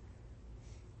side.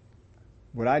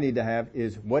 What I need to have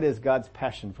is, what is God's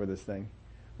passion for this thing?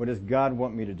 What does God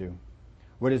want me to do?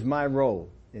 What is my role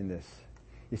in this?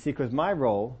 You see, because my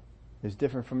role is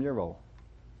different from your role.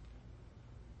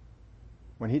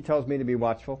 When He tells me to be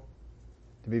watchful,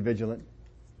 to be vigilant,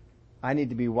 I need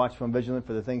to be watchful and vigilant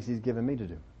for the things He's given me to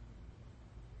do.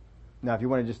 Now, if you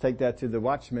want to just take that to the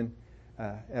Watchman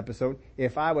episode,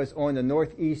 if I was on the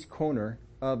northeast corner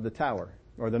of the tower,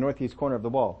 or the northeast corner of the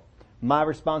wall, my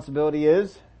responsibility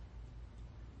is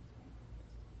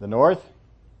the north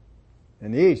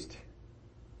and the east.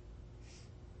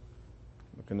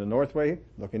 Look in the north way,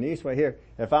 look in the east way here.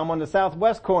 If I'm on the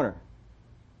southwest corner,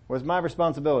 what's my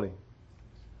responsibility?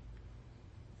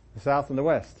 The south and the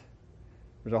west.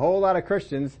 There's a whole lot of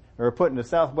Christians who are put in the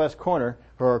southwest corner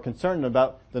who are concerned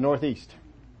about the northeast.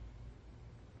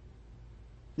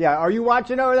 Yeah, are you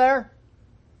watching over there?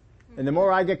 And the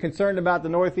more I get concerned about the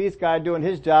northeast guy doing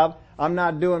his job, I'm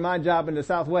not doing my job in the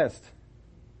southwest.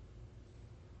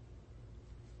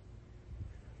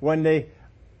 When the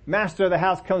master of the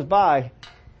house comes by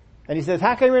and he says,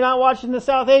 how come you're not watching the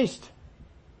southeast?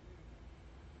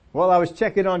 Well, I was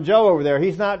checking on Joe over there.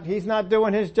 He's not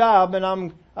doing his job, and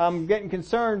I'm getting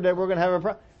concerned that we're going to have a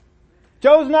problem.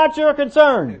 Joe's not your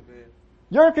concern.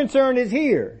 Your concern is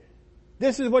here.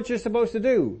 This is what you're supposed to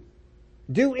do.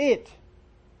 Do it.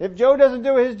 If Joe doesn't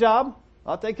do his job,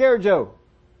 I'll take care of Joe.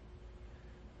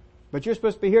 But you're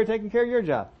supposed to be here taking care of your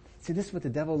job. See, this is what the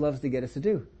devil loves to get us to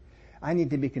do. I need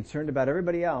to be concerned about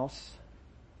everybody else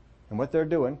and what they're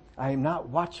doing. I am not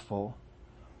watchful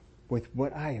with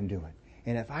what I am doing.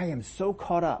 And if I am so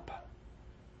caught up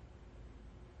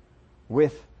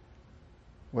with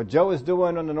what Joe is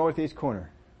doing on the northeast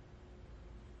corner,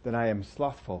 then I am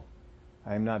slothful.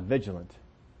 I am not vigilant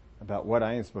about what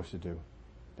I am supposed to do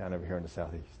down over here in the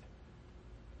southeast.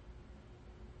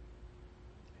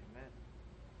 Amen.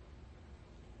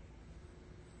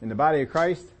 In the body of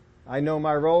Christ, I know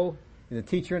my role as a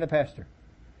teacher and a pastor.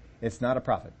 It's not a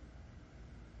prophet.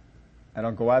 I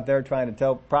don't go out there trying to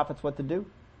tell prophets what to do.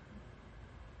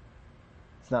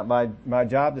 It's not my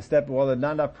job to step, well, there's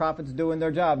not enough prophets doing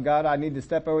their job. God, I need to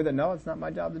step over there. No, it's not my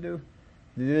job to do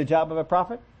the job of a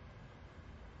prophet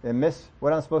and miss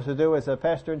what I'm supposed to do as a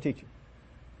pastor and teacher.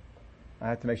 I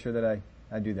have to make sure that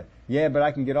I do that. Yeah, but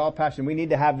I can get all passionate. We need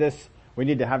to have this, we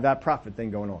need to have that prophet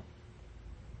thing going on.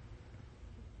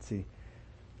 See,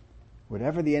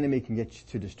 whatever the enemy can get you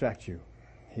to distract you,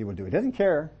 he will do. He doesn't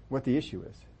care what the issue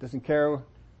is. Doesn't care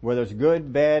whether it's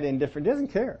good, bad, indifferent. Doesn't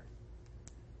care.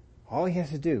 All he has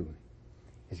to do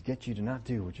is get you to not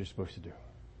do what you're supposed to do.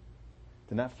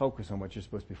 To not focus on what you're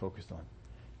supposed to be focused on.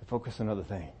 To focus on other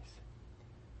things.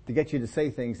 To get you to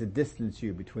say things that distance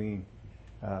you between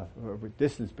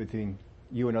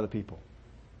you and other people.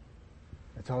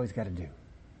 That's all he's got to do.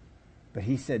 But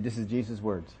he said, this is Jesus'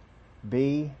 words.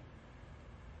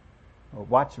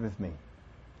 Watch with me.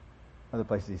 Other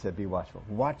places he said, be watchful.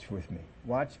 Watch with me.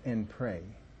 Watch and pray.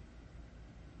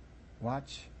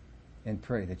 Watch and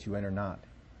pray that you enter not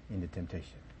into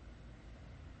temptation.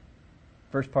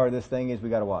 First part of this thing is we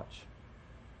got to watch.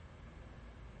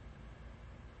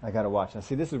 I got to watch. Now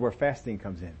see, this is where fasting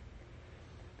comes in.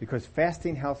 Because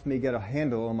fasting helps me get a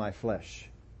handle on my flesh.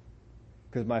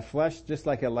 Because my flesh, just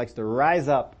like it likes to rise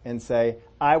up and say,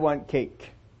 I want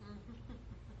cake.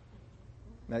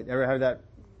 Ever heard that?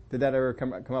 Did that ever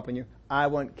come up on you? I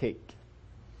want cake.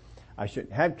 I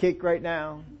shouldn't have cake right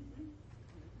now.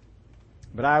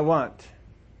 But I want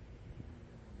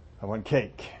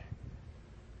cake.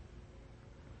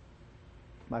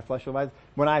 My flesh will rise.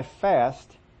 When I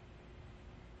fast,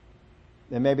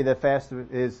 and maybe the fast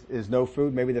is no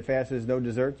food, maybe the fast is no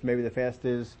desserts, maybe the fast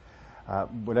is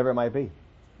whatever it might be.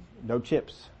 No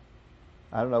chips.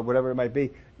 I don't know, whatever it might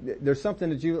be. There's something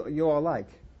that you all like.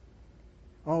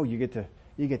 Oh, you get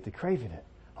to craving it.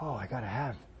 Oh, I gotta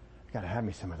have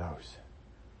me some of those.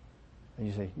 And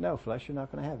you say, no, flesh, you're not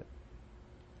gonna have it.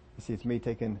 You see, it's me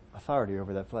taking authority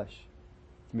over that flesh.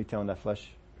 It's me telling that flesh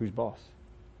who's boss.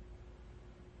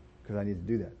 Because I need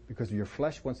to do that. Because your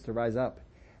flesh wants to rise up.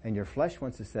 And your flesh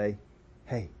wants to say,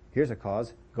 hey, here's a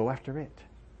cause, go after it.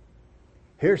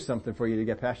 Here's something for you to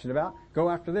get passionate about, go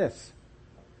after this.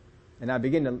 And I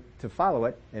begin to follow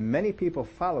it, and many people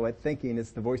follow it thinking it's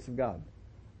the voice of God.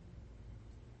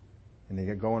 And they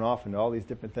get going off into all these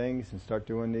different things and start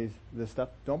doing this stuff.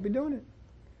 Don't be doing it.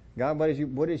 God, what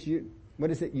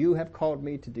is it you have called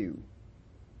me to do?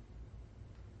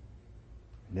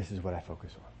 And this is what I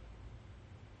focus on.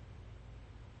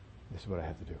 This is what I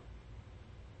have to do.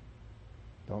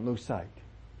 Don't lose sight.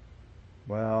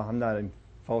 Well, I'm not in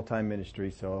full-time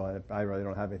ministry, so I really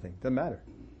don't have anything. Doesn't matter.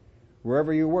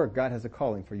 Wherever you work, God has a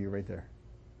calling for you right there.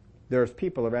 There's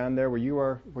people around there where you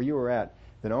are at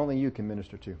that only you can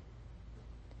minister to.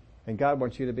 And God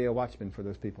wants you to be a watchman for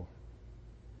those people.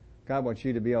 God wants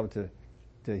you to be able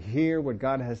to hear what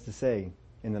God has to say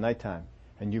in the nighttime,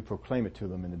 and you proclaim it to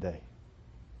them in the day.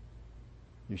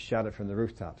 You shout it from the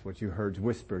rooftops, what you heard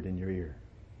whispered in your ear.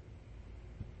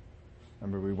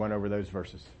 Remember, we went over those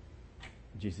verses.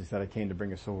 Jesus said, I came to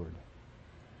bring a sword.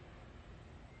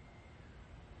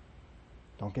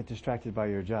 Don't get distracted by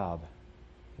your job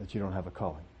that you don't have a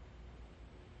calling.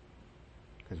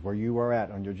 Because where you are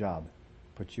at on your job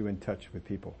puts you in touch with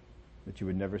people that you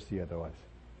would never see otherwise.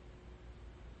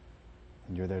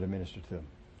 And you're there to minister to them.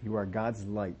 You are God's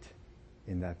light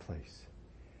in that place.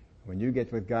 When you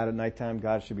get with God at nighttime,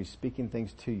 God should be speaking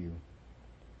things to you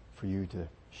for you to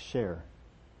share,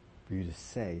 for you to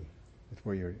say with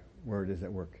where it is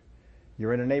at work.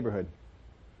 You're in a neighborhood.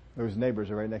 Those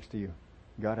neighbors are right next to you.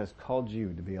 God has called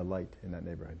you to be a light in that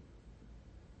neighborhood.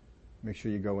 Make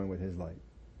sure you go in with His light.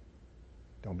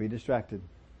 Don't be distracted.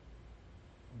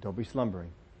 Don't be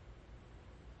slumbering.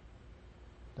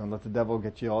 Don't let the devil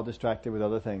get you all distracted with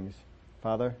other things.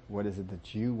 Father, what is it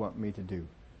that you want me to do?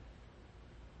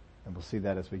 And we'll see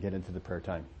that as we get into the prayer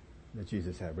time that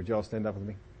Jesus had. Would you all stand up with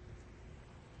me?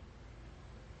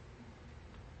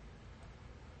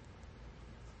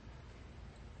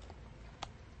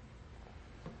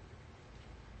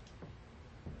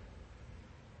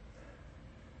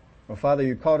 Well, Father,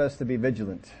 you called us to be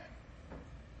vigilant,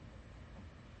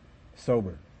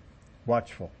 sober,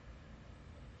 watchful,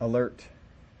 alert.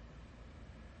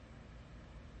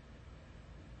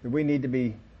 That we need to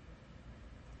be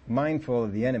mindful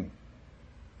of the enemy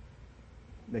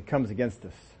that comes against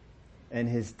us and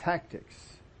his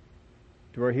tactics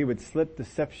to where he would slip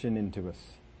deception into us,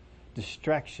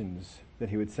 distractions that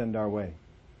he would send our way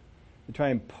to try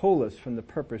and pull us from the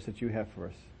purpose that you have for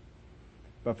us.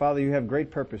 But Father, you have great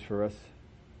purpose for us,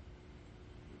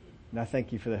 and I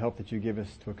thank you for the help that you give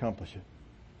us to accomplish it.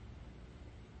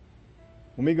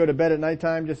 When we go to bed at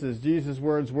nighttime, just as Jesus'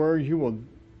 words were, you will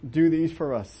do these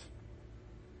for us.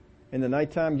 In the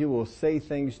nighttime, you will say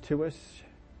things to us,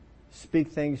 speak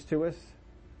things to us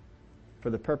for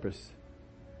the purpose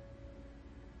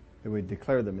that we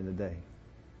declare them in the day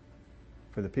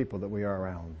for the people that we are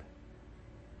around.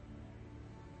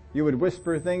 You would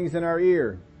whisper things in our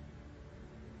ear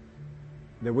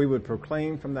that we would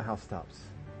proclaim from the housetops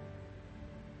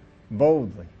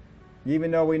boldly, even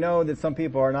though we know that some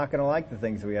people are not going to like the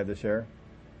things that we have to share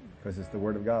because it's the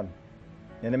Word of God.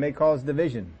 And it may cause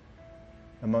division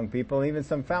among people. Even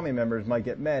some family members might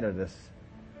get mad at us.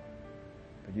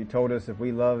 But you told us if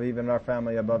we love even our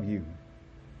family above you,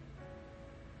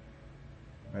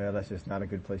 well, that's just not a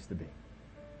good place to be.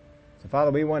 So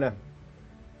Father, we want to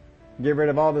get rid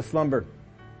of all the slumber,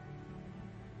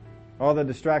 all the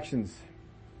distractions.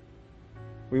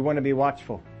 We want to be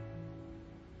watchful.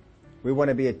 We want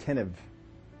to be attentive.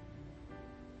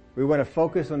 We want to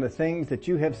focus on the things that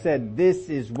you have said. This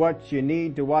is what you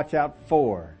need to watch out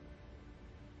for.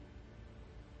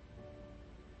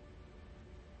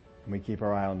 And we keep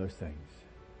our eye on those things.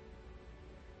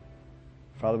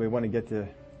 Father, we want to get to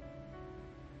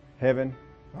heaven,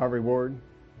 our reward,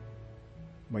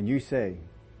 when you say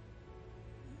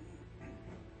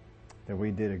that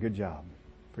we did a good job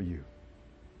for you.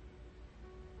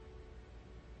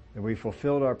 That we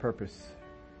fulfilled our purpose.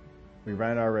 We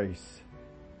ran our race.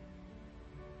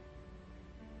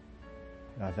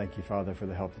 And I thank you, Father, for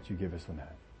the help that you give us on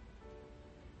that.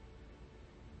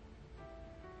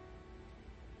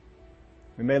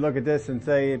 We may look at this and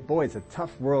say, boy, it's a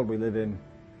tough world we live in.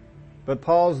 But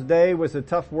Paul's day was a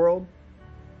tough world.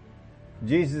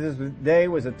 Jesus' day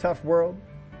was a tough world.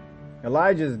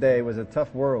 Elijah's day was a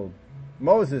tough world.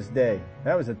 Moses' day,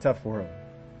 that was a tough world.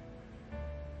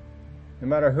 No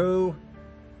matter who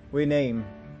we name,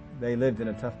 they lived in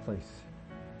a tough place.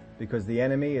 Because the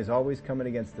enemy is always coming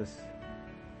against us.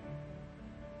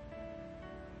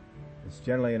 It's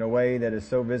generally in a way that is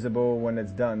so visible when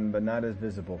it's done, but not as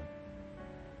visible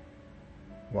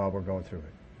while we're going through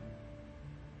it.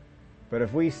 But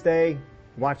if we stay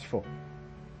watchful,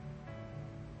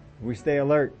 if we stay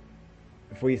alert,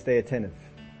 if we stay attentive,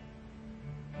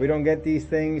 we don't get these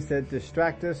things that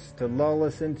distract us, to lull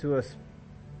us into a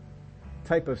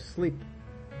type of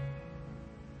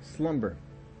slumber.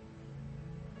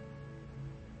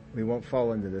 We won't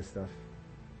fall into this stuff.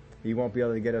 He won't be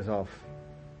able to get us off.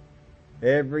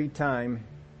 Every time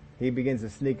he begins to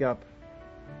sneak up,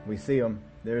 we see him.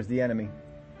 There's the enemy.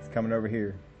 He's coming over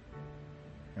here.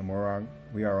 And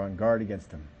we are on guard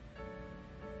against him.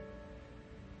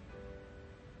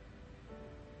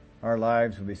 Our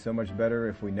lives would be so much better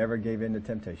if we never gave in to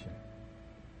temptation.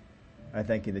 I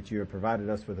thank you that you have provided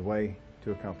us with a way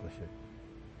to accomplish it.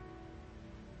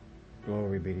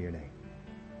 Glory be to your name.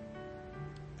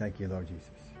 Thank you, Lord Jesus.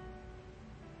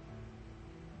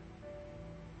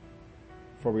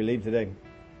 Before we leave today,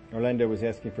 Orlando was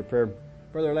asking for prayer.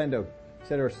 Brother Orlando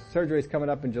said her surgery is coming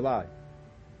up in July.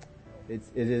 It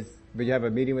is, but you have a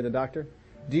meeting with the doctor?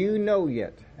 Do you know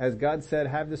yet? Has God said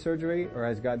have the surgery, or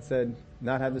has God said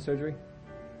not have the surgery?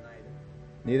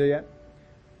 Neither yet?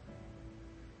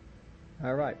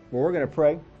 All right. Well, we're going to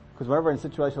pray, because whenever in a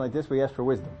situation like this, we ask for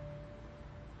wisdom.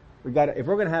 If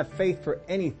we're going to have faith for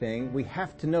anything, we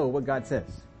have to know what God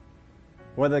says.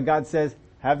 Whether God says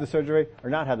have the surgery or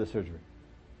not have the surgery.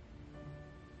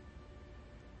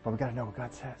 But we got to know what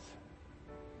God says.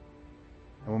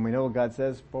 And when we know what God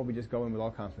says, boy, we just go in with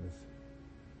all confidence.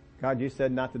 God, you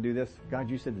said not to do this. God,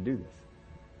 you said to do this.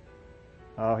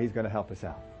 Oh, he's going to help us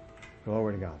out.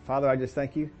 Glory to God. Father, I just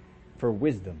thank you for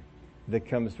wisdom that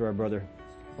comes to our brother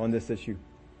on this issue.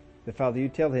 That, Father, you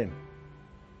tell him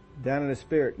down in his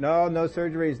spirit, no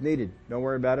surgery is needed. Don't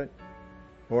worry about it.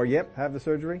 Or, yep, have the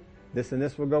surgery. This and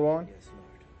this will go on. Yes,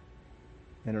 Lord.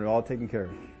 And it'll all taken care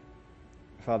of.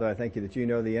 Father, I thank you that you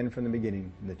know the end from the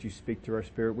beginning, and that you speak to our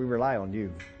spirit. We rely on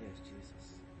you. Yes,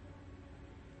 Jesus.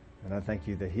 And I thank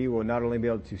you that he will not only be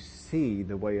able to see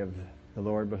the way of the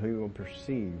Lord, but he will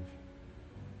perceive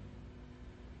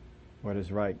what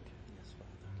is right, Yes, Father.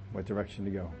 what direction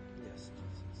to go. Yes,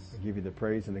 Jesus. I give you the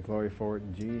praise and the glory for it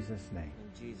in Jesus' name.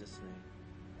 In Jesus'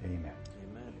 name. Amen.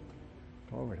 Amen.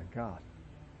 Glory to God.